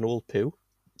coating of an old poo.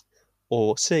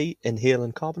 Or C.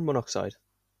 Inhaling carbon monoxide.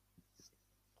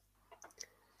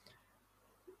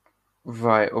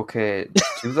 Right, okay.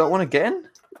 Do that one again?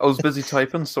 I was busy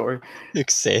typing, sorry.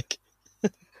 Fuck's sake.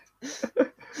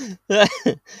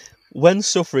 When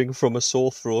suffering from a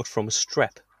sore throat from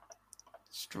strep.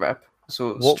 Strep?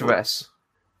 So, stress.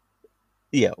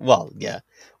 Yeah, well, yeah.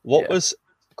 What was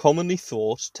commonly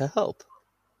thought to help?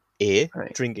 A.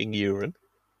 Right. Drinking urine.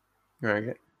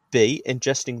 Right. B.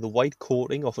 Ingesting the white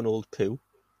coating of an old poo.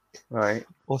 Right.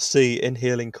 Or C.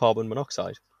 Inhaling carbon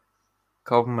monoxide.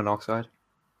 Carbon monoxide.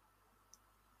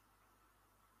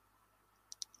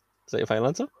 Is that your final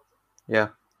answer? Yeah.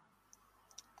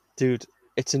 Dude,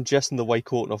 it's ingesting the white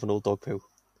coating of an old dog poo.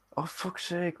 Oh, fuck's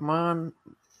sake, man.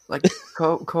 Like,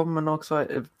 carbon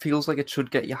monoxide, it feels like it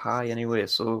should get you high anyway,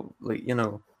 so, like, you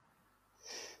know.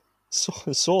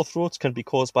 Sore throats can be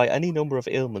caused by any number of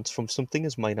ailments, from something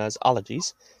as minor as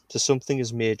allergies to something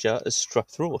as major as strep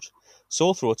throat.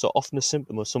 Sore throats are often a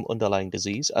symptom of some underlying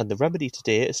disease, and the remedy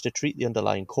today is to treat the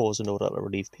underlying cause in order to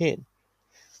relieve pain.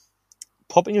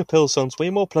 Popping a pill sounds way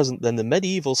more pleasant than the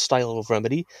medieval style of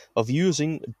remedy of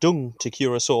using dung to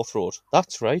cure a sore throat.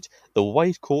 That's right, the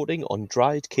white coating on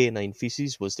dried canine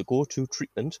feces was the go-to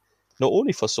treatment, not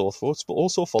only for sore throats, but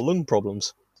also for lung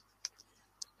problems.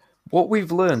 What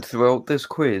we've learned throughout this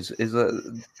quiz is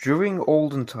that during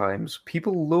olden times,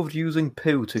 people loved using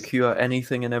poo to cure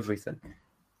anything and everything.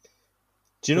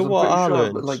 Do you know I'm what pretty I sure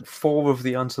learned? like 4 of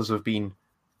the answers have been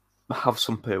have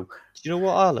some poo. Do you know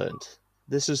what I learned?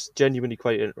 This is genuinely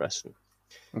quite interesting.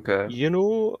 Okay. You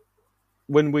know,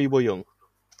 when we were young, and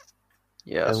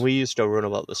Yes. we used to run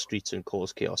about the streets and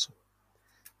cause chaos,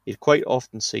 you'd quite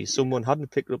often see someone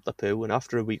hadn't picked up the poo, and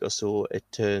after a week or so, it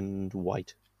turned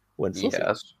white, went fluffy.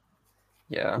 Yes.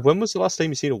 Yeah. When was the last time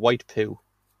you seen a white poo?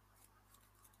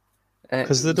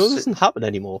 Because that Si- doesn't happen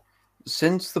anymore.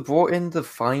 since they brought in the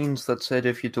fines that said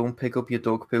if you don't pick up your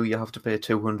dog poo, you have to pay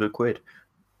 200 quid.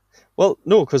 Well,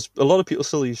 no, because a lot of people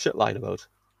still use shit lying about.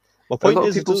 My A point lot of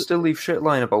is, people still leave shit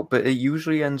lying about, but it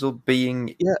usually ends up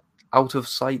being yeah, out of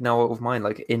sight now, out of mind,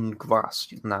 like in grass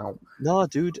now. nah,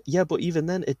 dude, yeah, but even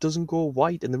then, it doesn't go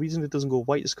white, and the reason it doesn't go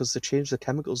white is because they changed the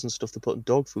chemicals and stuff they put in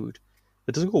dog food.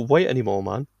 It doesn't go white anymore,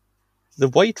 man. The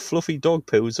white, fluffy dog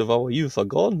poos of our youth are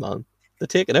gone, man. They're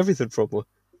taking everything from us.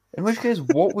 In which case,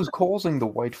 what was causing the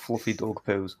white fluffy dog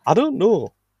poos? I don't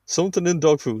know. Something in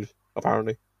dog food,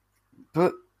 apparently.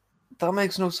 But that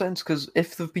makes no sense because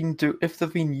if they've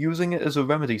been using it as a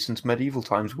remedy since medieval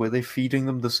times, were they feeding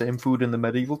them the same food in the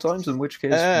medieval times? In which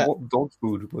case, what dog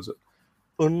food was it?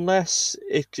 Unless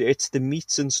it's the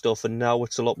meats and stuff, and now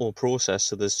it's a lot more processed,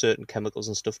 so there's certain chemicals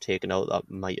and stuff taken out that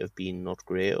might have been not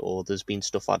great, or there's been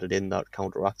stuff added in that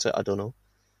counteracts it. I don't know.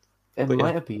 It But might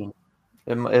yeah. have been.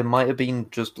 It might have been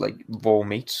just like raw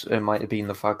meat. It might have been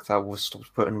the fact that we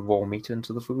stopped putting raw meat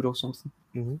into the food or something.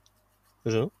 Mm-hmm.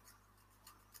 I don't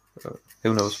know.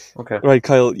 Who knows? Okay. Right,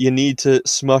 Kyle, you need to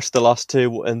smash the last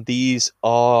two, and these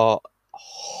are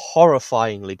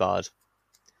horrifyingly bad.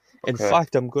 In Okay.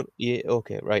 fact, I'm going to... Yeah,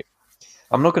 okay, right.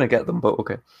 I'm not going to get them, but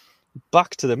okay.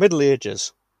 Back to the Middle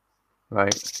Ages.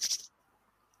 Right.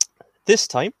 This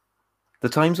time... The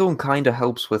time zone kind of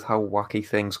helps with how wacky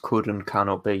things could and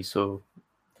cannot be, so...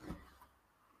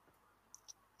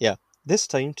 Yeah. This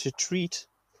time to treat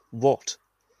what?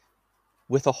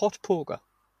 With a hot poker.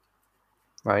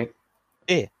 Right.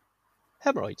 A.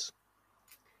 Hemorrhoids.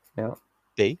 Yeah.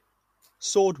 B.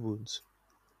 Sword wounds.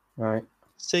 Right.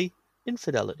 C.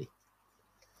 Infidelity.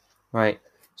 Right.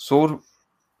 Sword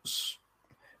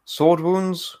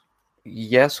wounds,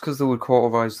 yes, because they would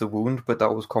cauterize the wound, but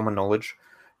that was common knowledge.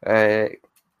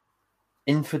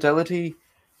 Infidelity,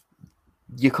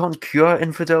 you can't cure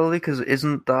infidelity because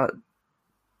isn't that...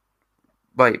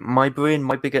 Right, my brain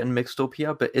might be getting mixed up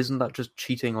here, but isn't that just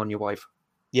cheating on your wife?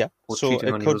 Yeah, Or so cheating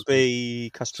it on your could husband?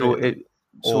 be castrated.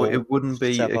 So it wouldn't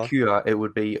be a cure, it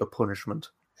would be a punishment.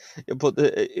 But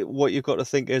what you've got to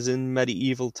think is in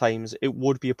medieval times, it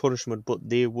would be a punishment, but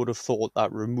they would have thought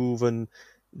that removing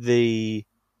the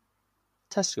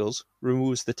testicles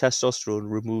removes the testosterone,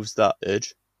 removes that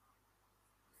urge.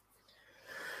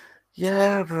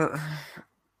 Yeah, but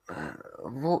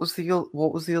what was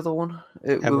the other one?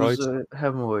 It Hemorrhoids. was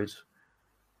hemorrhoids.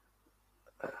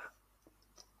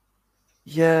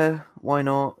 Yeah, why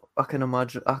not? I can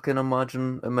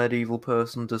imagine a medieval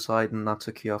person deciding that's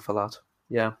a cure for that.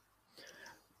 Yeah.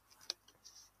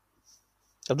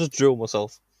 I've just drilled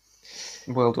myself.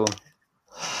 Well done.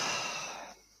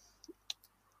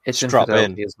 It's Strap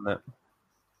infidelity, in. isn't it?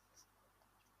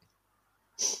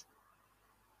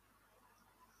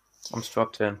 I'm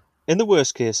strapped in. In the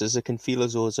worst cases, it can feel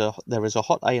as though there is a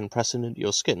hot iron pressing into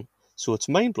your skin, so it's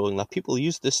mind-blowing that people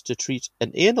use this to treat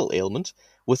an anal ailment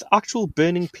with actual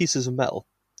burning pieces of metal.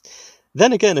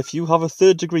 Then again, if you have a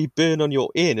third-degree burn on your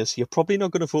anus, you're probably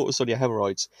not going to focus on your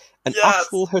hemorrhoids. An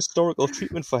actual historical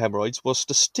treatment for hemorrhoids was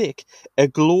to stick a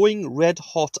glowing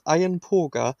red-hot iron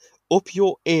poker up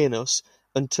your anus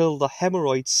until the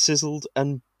hemorrhoid sizzled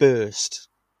and burst.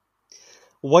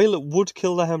 While it would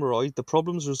kill the hemorrhoid, the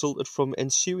problems resulted from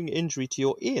ensuing injury to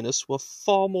your anus were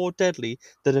far more deadly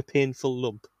than a painful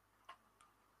lump.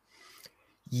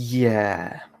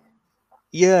 Yeah.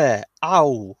 Yeah,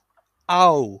 ow.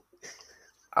 Ow.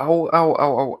 Ow, ow, ow,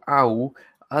 ow, ow.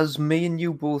 As me and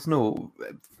you both know,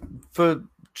 for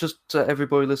just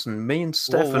everybody listen, me and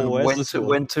Stefan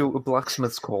went to a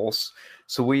blacksmith's course,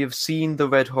 so we have seen the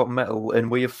red hot metal and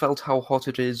we have felt how hot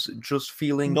it is just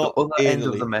feeling Not the other end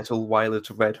of anally. the metal while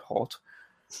it's red hot.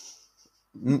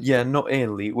 Yeah, not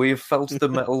anally. We have felt the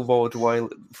metal rod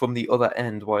from the other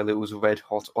end while it was red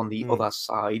hot on the other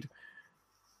side.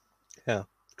 Yeah,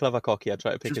 clever cocky. I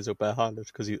tried to pick his up barehanded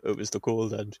because it was the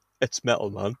cold end. It's metal,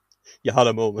 man. You had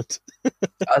a moment.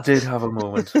 I did have a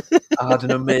moment. I had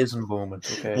an amazing moment.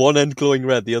 Okay. One end glowing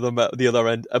red, the other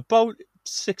end about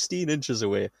 16 inches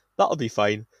away. That'll be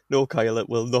fine. No, Kyle, it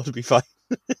will not be fine.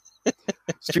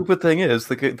 Stupid thing is,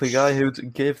 the guy who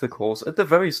gave the course at the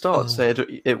very start said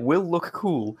it will look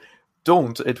cool.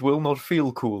 Don't, it will not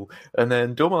feel cool. And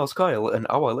then dumbass Kyle, an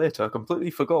hour later, completely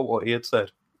forgot what he had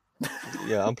said.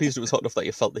 Yeah, I'm pleased it was hot enough that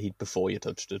you felt the heat before you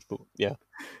touched it. But yeah,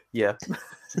 Yeah.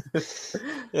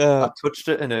 uh, I touched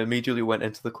it and it immediately went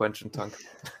into the quenching tank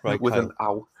right, with an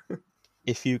Kyle. ow.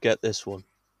 If you get this one,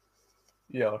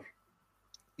 Yeah.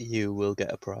 you will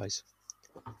get a prize.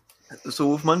 So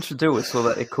we've managed to do it so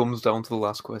that it comes down to the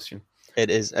last question. It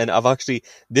is, and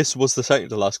this was the second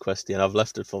to last question. I've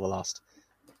left it for the last.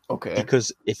 Okay.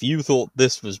 Because if you thought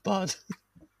this was bad,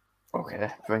 Okay,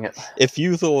 bring it. if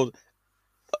you thought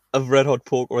of red hot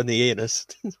poker in the anus,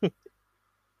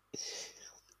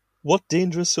 what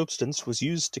dangerous substance was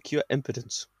used to cure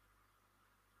impotence?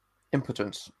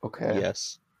 Impotence. Okay.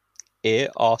 Yes. A.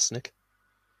 Arsenic.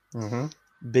 Mm-hmm.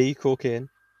 B. Cocaine.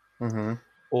 Mm-hmm.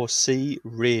 Or C.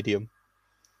 Radium.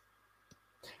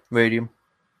 Radium.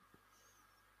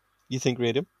 You think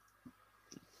radium?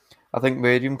 I think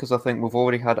radium because I think we've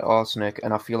already had arsenic,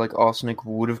 and I feel like arsenic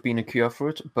would have been a cure for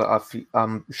it. But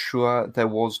I'm sure there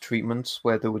was treatments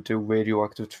where they would do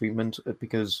radioactive treatment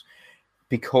because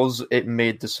it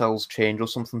made the cells change or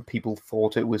something. People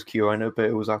thought it was curing it, but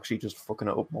it was actually just fucking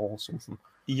it up more or something.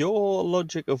 Your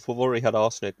logic of we've already had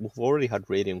arsenic, we've already had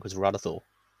radium because radithol.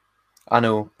 I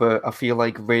know, but I feel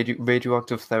like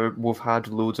radioactive therapy. We've had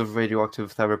loads of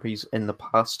radioactive therapies in the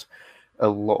past. A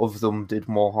lot of them did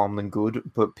more harm than good,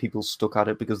 but people stuck at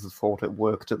it because they thought it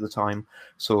worked at the time.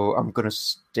 So I'm gonna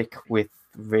stick with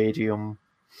radium.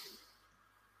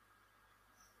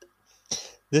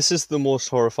 This is the most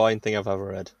horrifying thing I've ever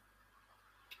read.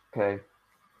 Okay.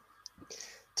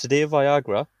 Today,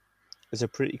 Viagra is a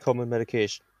pretty common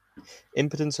medication.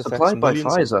 Impotence affects Supplied by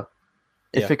millions. Pfizer.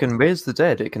 If Yeah. it can raise the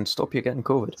dead, it can stop you getting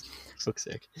COVID. For fuck's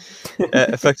sake.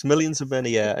 Affects millions of men a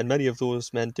year, and many of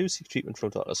those men do seek treatment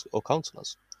from doctors or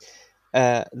counsellors.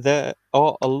 There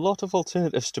are a lot of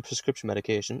alternatives to prescription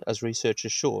medication, as research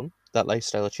has shown that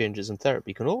lifestyle changes and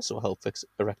therapy can also help fix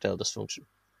erectile dysfunction.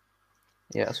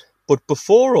 Yes. But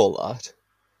before all that,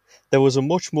 there was a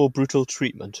much more brutal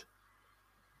treatment.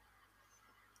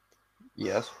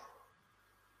 Yes.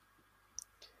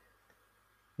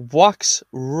 Wax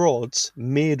rods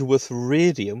made with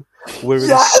radium were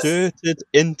Yes! inserted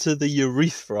into the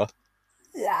urethra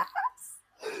Yes!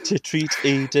 to treat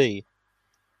ED.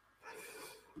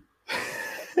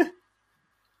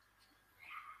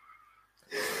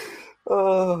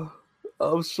 Oh,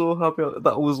 I'm so happy.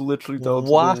 That was literally down to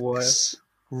the wire. Wax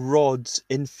rods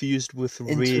infused with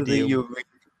Into the radium.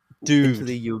 Dude. Into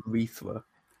the urethra.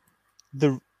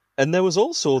 And there was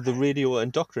also the radio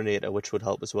indoctrinator, which would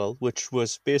help as well, which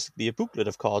was basically a booklet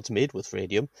of cards made with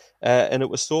radium, and it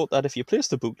was thought that if you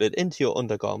placed the booklet into your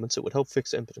undergarments, it would help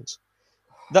fix impotence.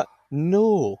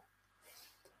 No.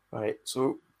 Right,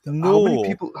 so No.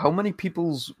 how many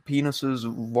people's penises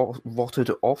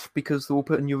rotted off because they were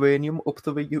putting uranium up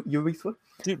the urethra?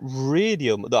 Dude,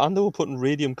 radium. And they were putting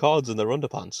radium cards in their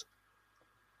underpants.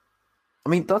 I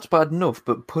mean, that's bad enough,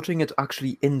 but putting it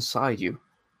actually inside you.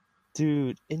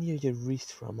 Dude, in your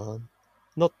urethra, man.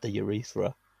 Not the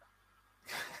urethra.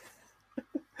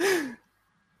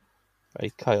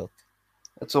 Right, Kyle.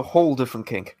 It's a whole different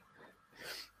kink.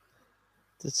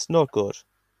 It's not good.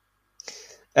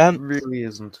 It really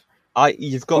isn't.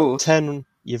 You've got 10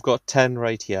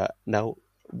 right here. Now,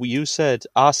 I said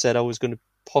I was going to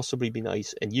possibly be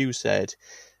nice, and you said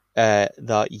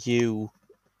that you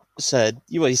said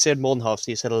more than half,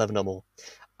 so you said 11 or more.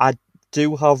 I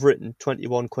do have written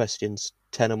 21 questions,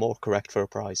 10 or more correct for a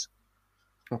prize.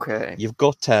 Okay. You've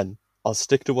got 10. I'll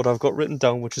stick to what I've got written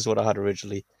down, which is what I had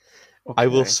originally. Okay. I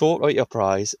will sort out your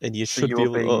prize, and you should be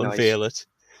able to unveil nice. it.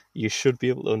 You should be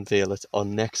able to unveil it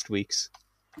on next week's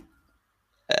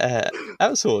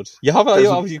episode.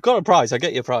 You've got a prize. I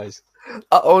get your prize.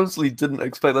 I honestly didn't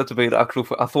expect that to be an actual.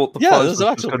 I thought the prize was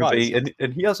just going to be,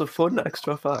 and he has a fun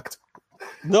extra fact.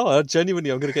 No, genuinely,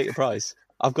 I'm going to get your prize.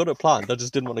 I've got it planned. I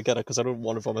just didn't want to get it because I don't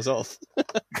want it for myself.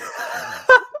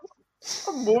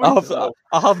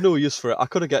 I have no use for it. I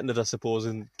could have gotten it, I suppose,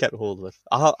 and get a hold of it.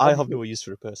 I have no use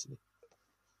for it personally.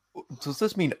 Does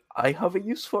this mean I have a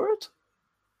use for it?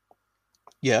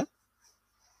 Yeah.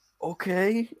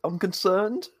 Okay, I'm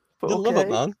concerned. You'll love it,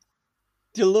 man.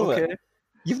 You'll love it.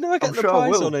 You've never gotten a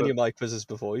prize on any of my quizzes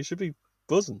before. You should be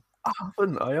buzzing. I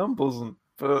haven't. I am buzzing,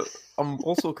 but I'm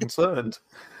also concerned.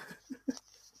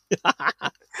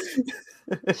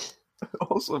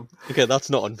 Awesome. Okay, that's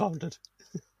not unfounded.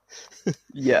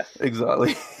 Yeah,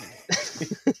 exactly.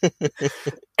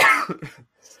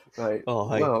 Right. Oh,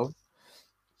 hi. Well.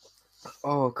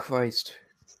 Oh, Christ.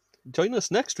 Join us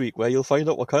next week where you'll find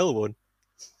out what Kyle won.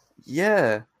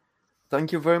 Yeah.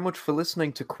 Thank you very much for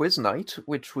listening to Quiz Night,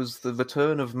 which was the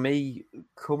return of me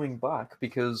coming back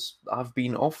because I've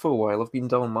been off for a while. I've been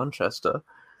down in Manchester.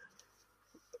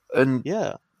 And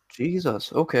yeah,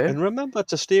 Jesus. Okay. And remember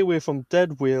to stay away from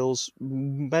dead whales,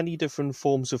 many different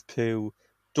forms of poo.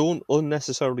 Don't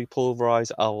unnecessarily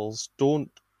pulverize owls.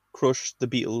 Don't crush the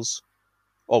beetles,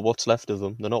 or what's left of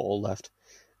them. They're not all left.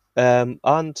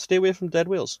 And stay away from dead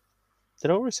whales.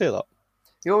 Did I already say that?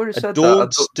 You already And said that.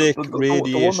 don't stick The one that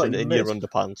radiation you in your missed.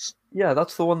 underpants. Yeah,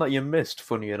 that's the one that you missed.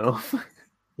 Funny enough.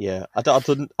 Yeah, I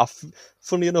didn't.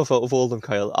 Funny enough, out of all them,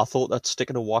 Kyle, I thought that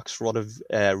sticking a wax rod of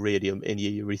radium in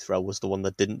your urethra was the one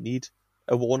that didn't need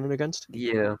a warning against.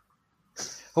 Yeah.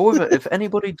 However, if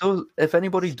anybody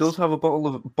does have a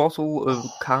bottle of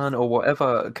can or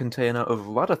whatever container of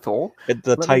Radithor, The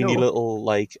let me tiny know. little,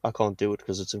 like, I can't do it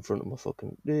because it's in front of my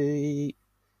fucking.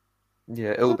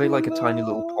 Yeah, it'll be like a tiny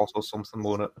little pot or something,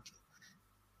 won't it?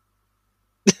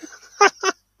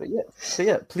 But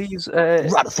yeah, please,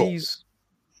 Radithor.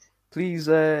 please,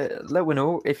 let me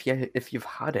know if you've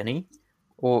had any,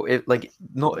 or if like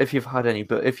not if you've had any,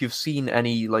 but if you've seen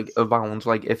any like around,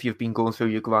 like if you've been going through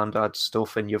your granddad's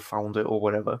stuff and you've found it or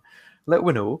whatever, let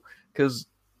me know because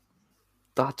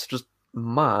that's just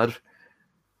mad.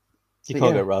 You But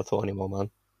can't yeah, get Radithor anymore,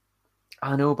 man.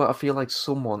 I know, but I feel like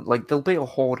someone like there'll be a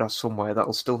hoarder somewhere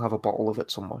that'll still have a bottle of it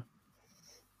somewhere.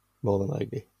 More than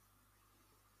likely.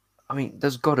 I mean,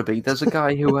 there's got to be. There's a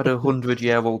guy who had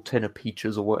 100-year-old tin of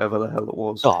peaches or whatever the hell it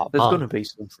was. Oh, There's man. going to be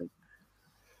something.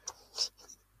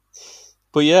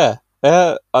 But yeah,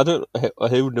 I don't.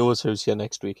 Who knows who's here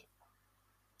next week?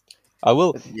 I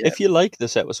will. Yeah. If you like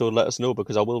this episode, let us know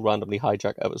because I will randomly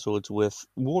hijack episodes with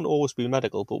won't always be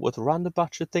medical, but with random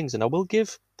batch of things, and I will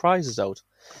give prizes out.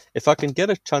 If I can get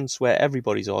a chance where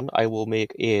everybody's on, I will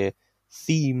make a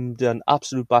themed and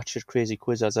absolute batshit crazy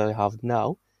quiz as I have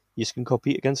now. You can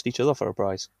compete against each other for a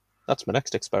prize. That's my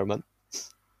next experiment.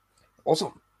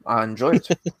 Awesome. I enjoy it.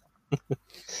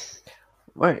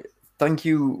 Right. Thank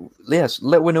you. Yes,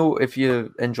 let me know if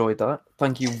you enjoyed that.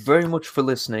 Thank you very much for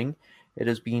listening. It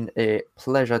has been a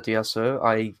pleasure, dear sir.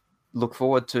 I look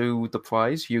forward to the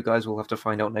prize. You guys will have to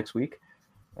find out next week.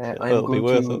 It'll be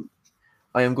worth it.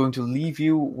 I am going to leave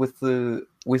you with the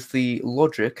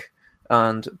logic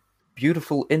and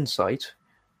beautiful insight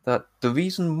that the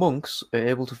reason monks are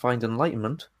able to find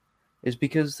enlightenment is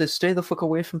because they stay the fuck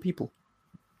away from people.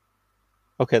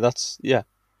 Okay, that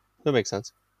makes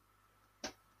sense.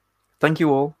 Thank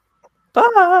you all.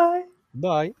 Bye.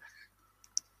 Bye.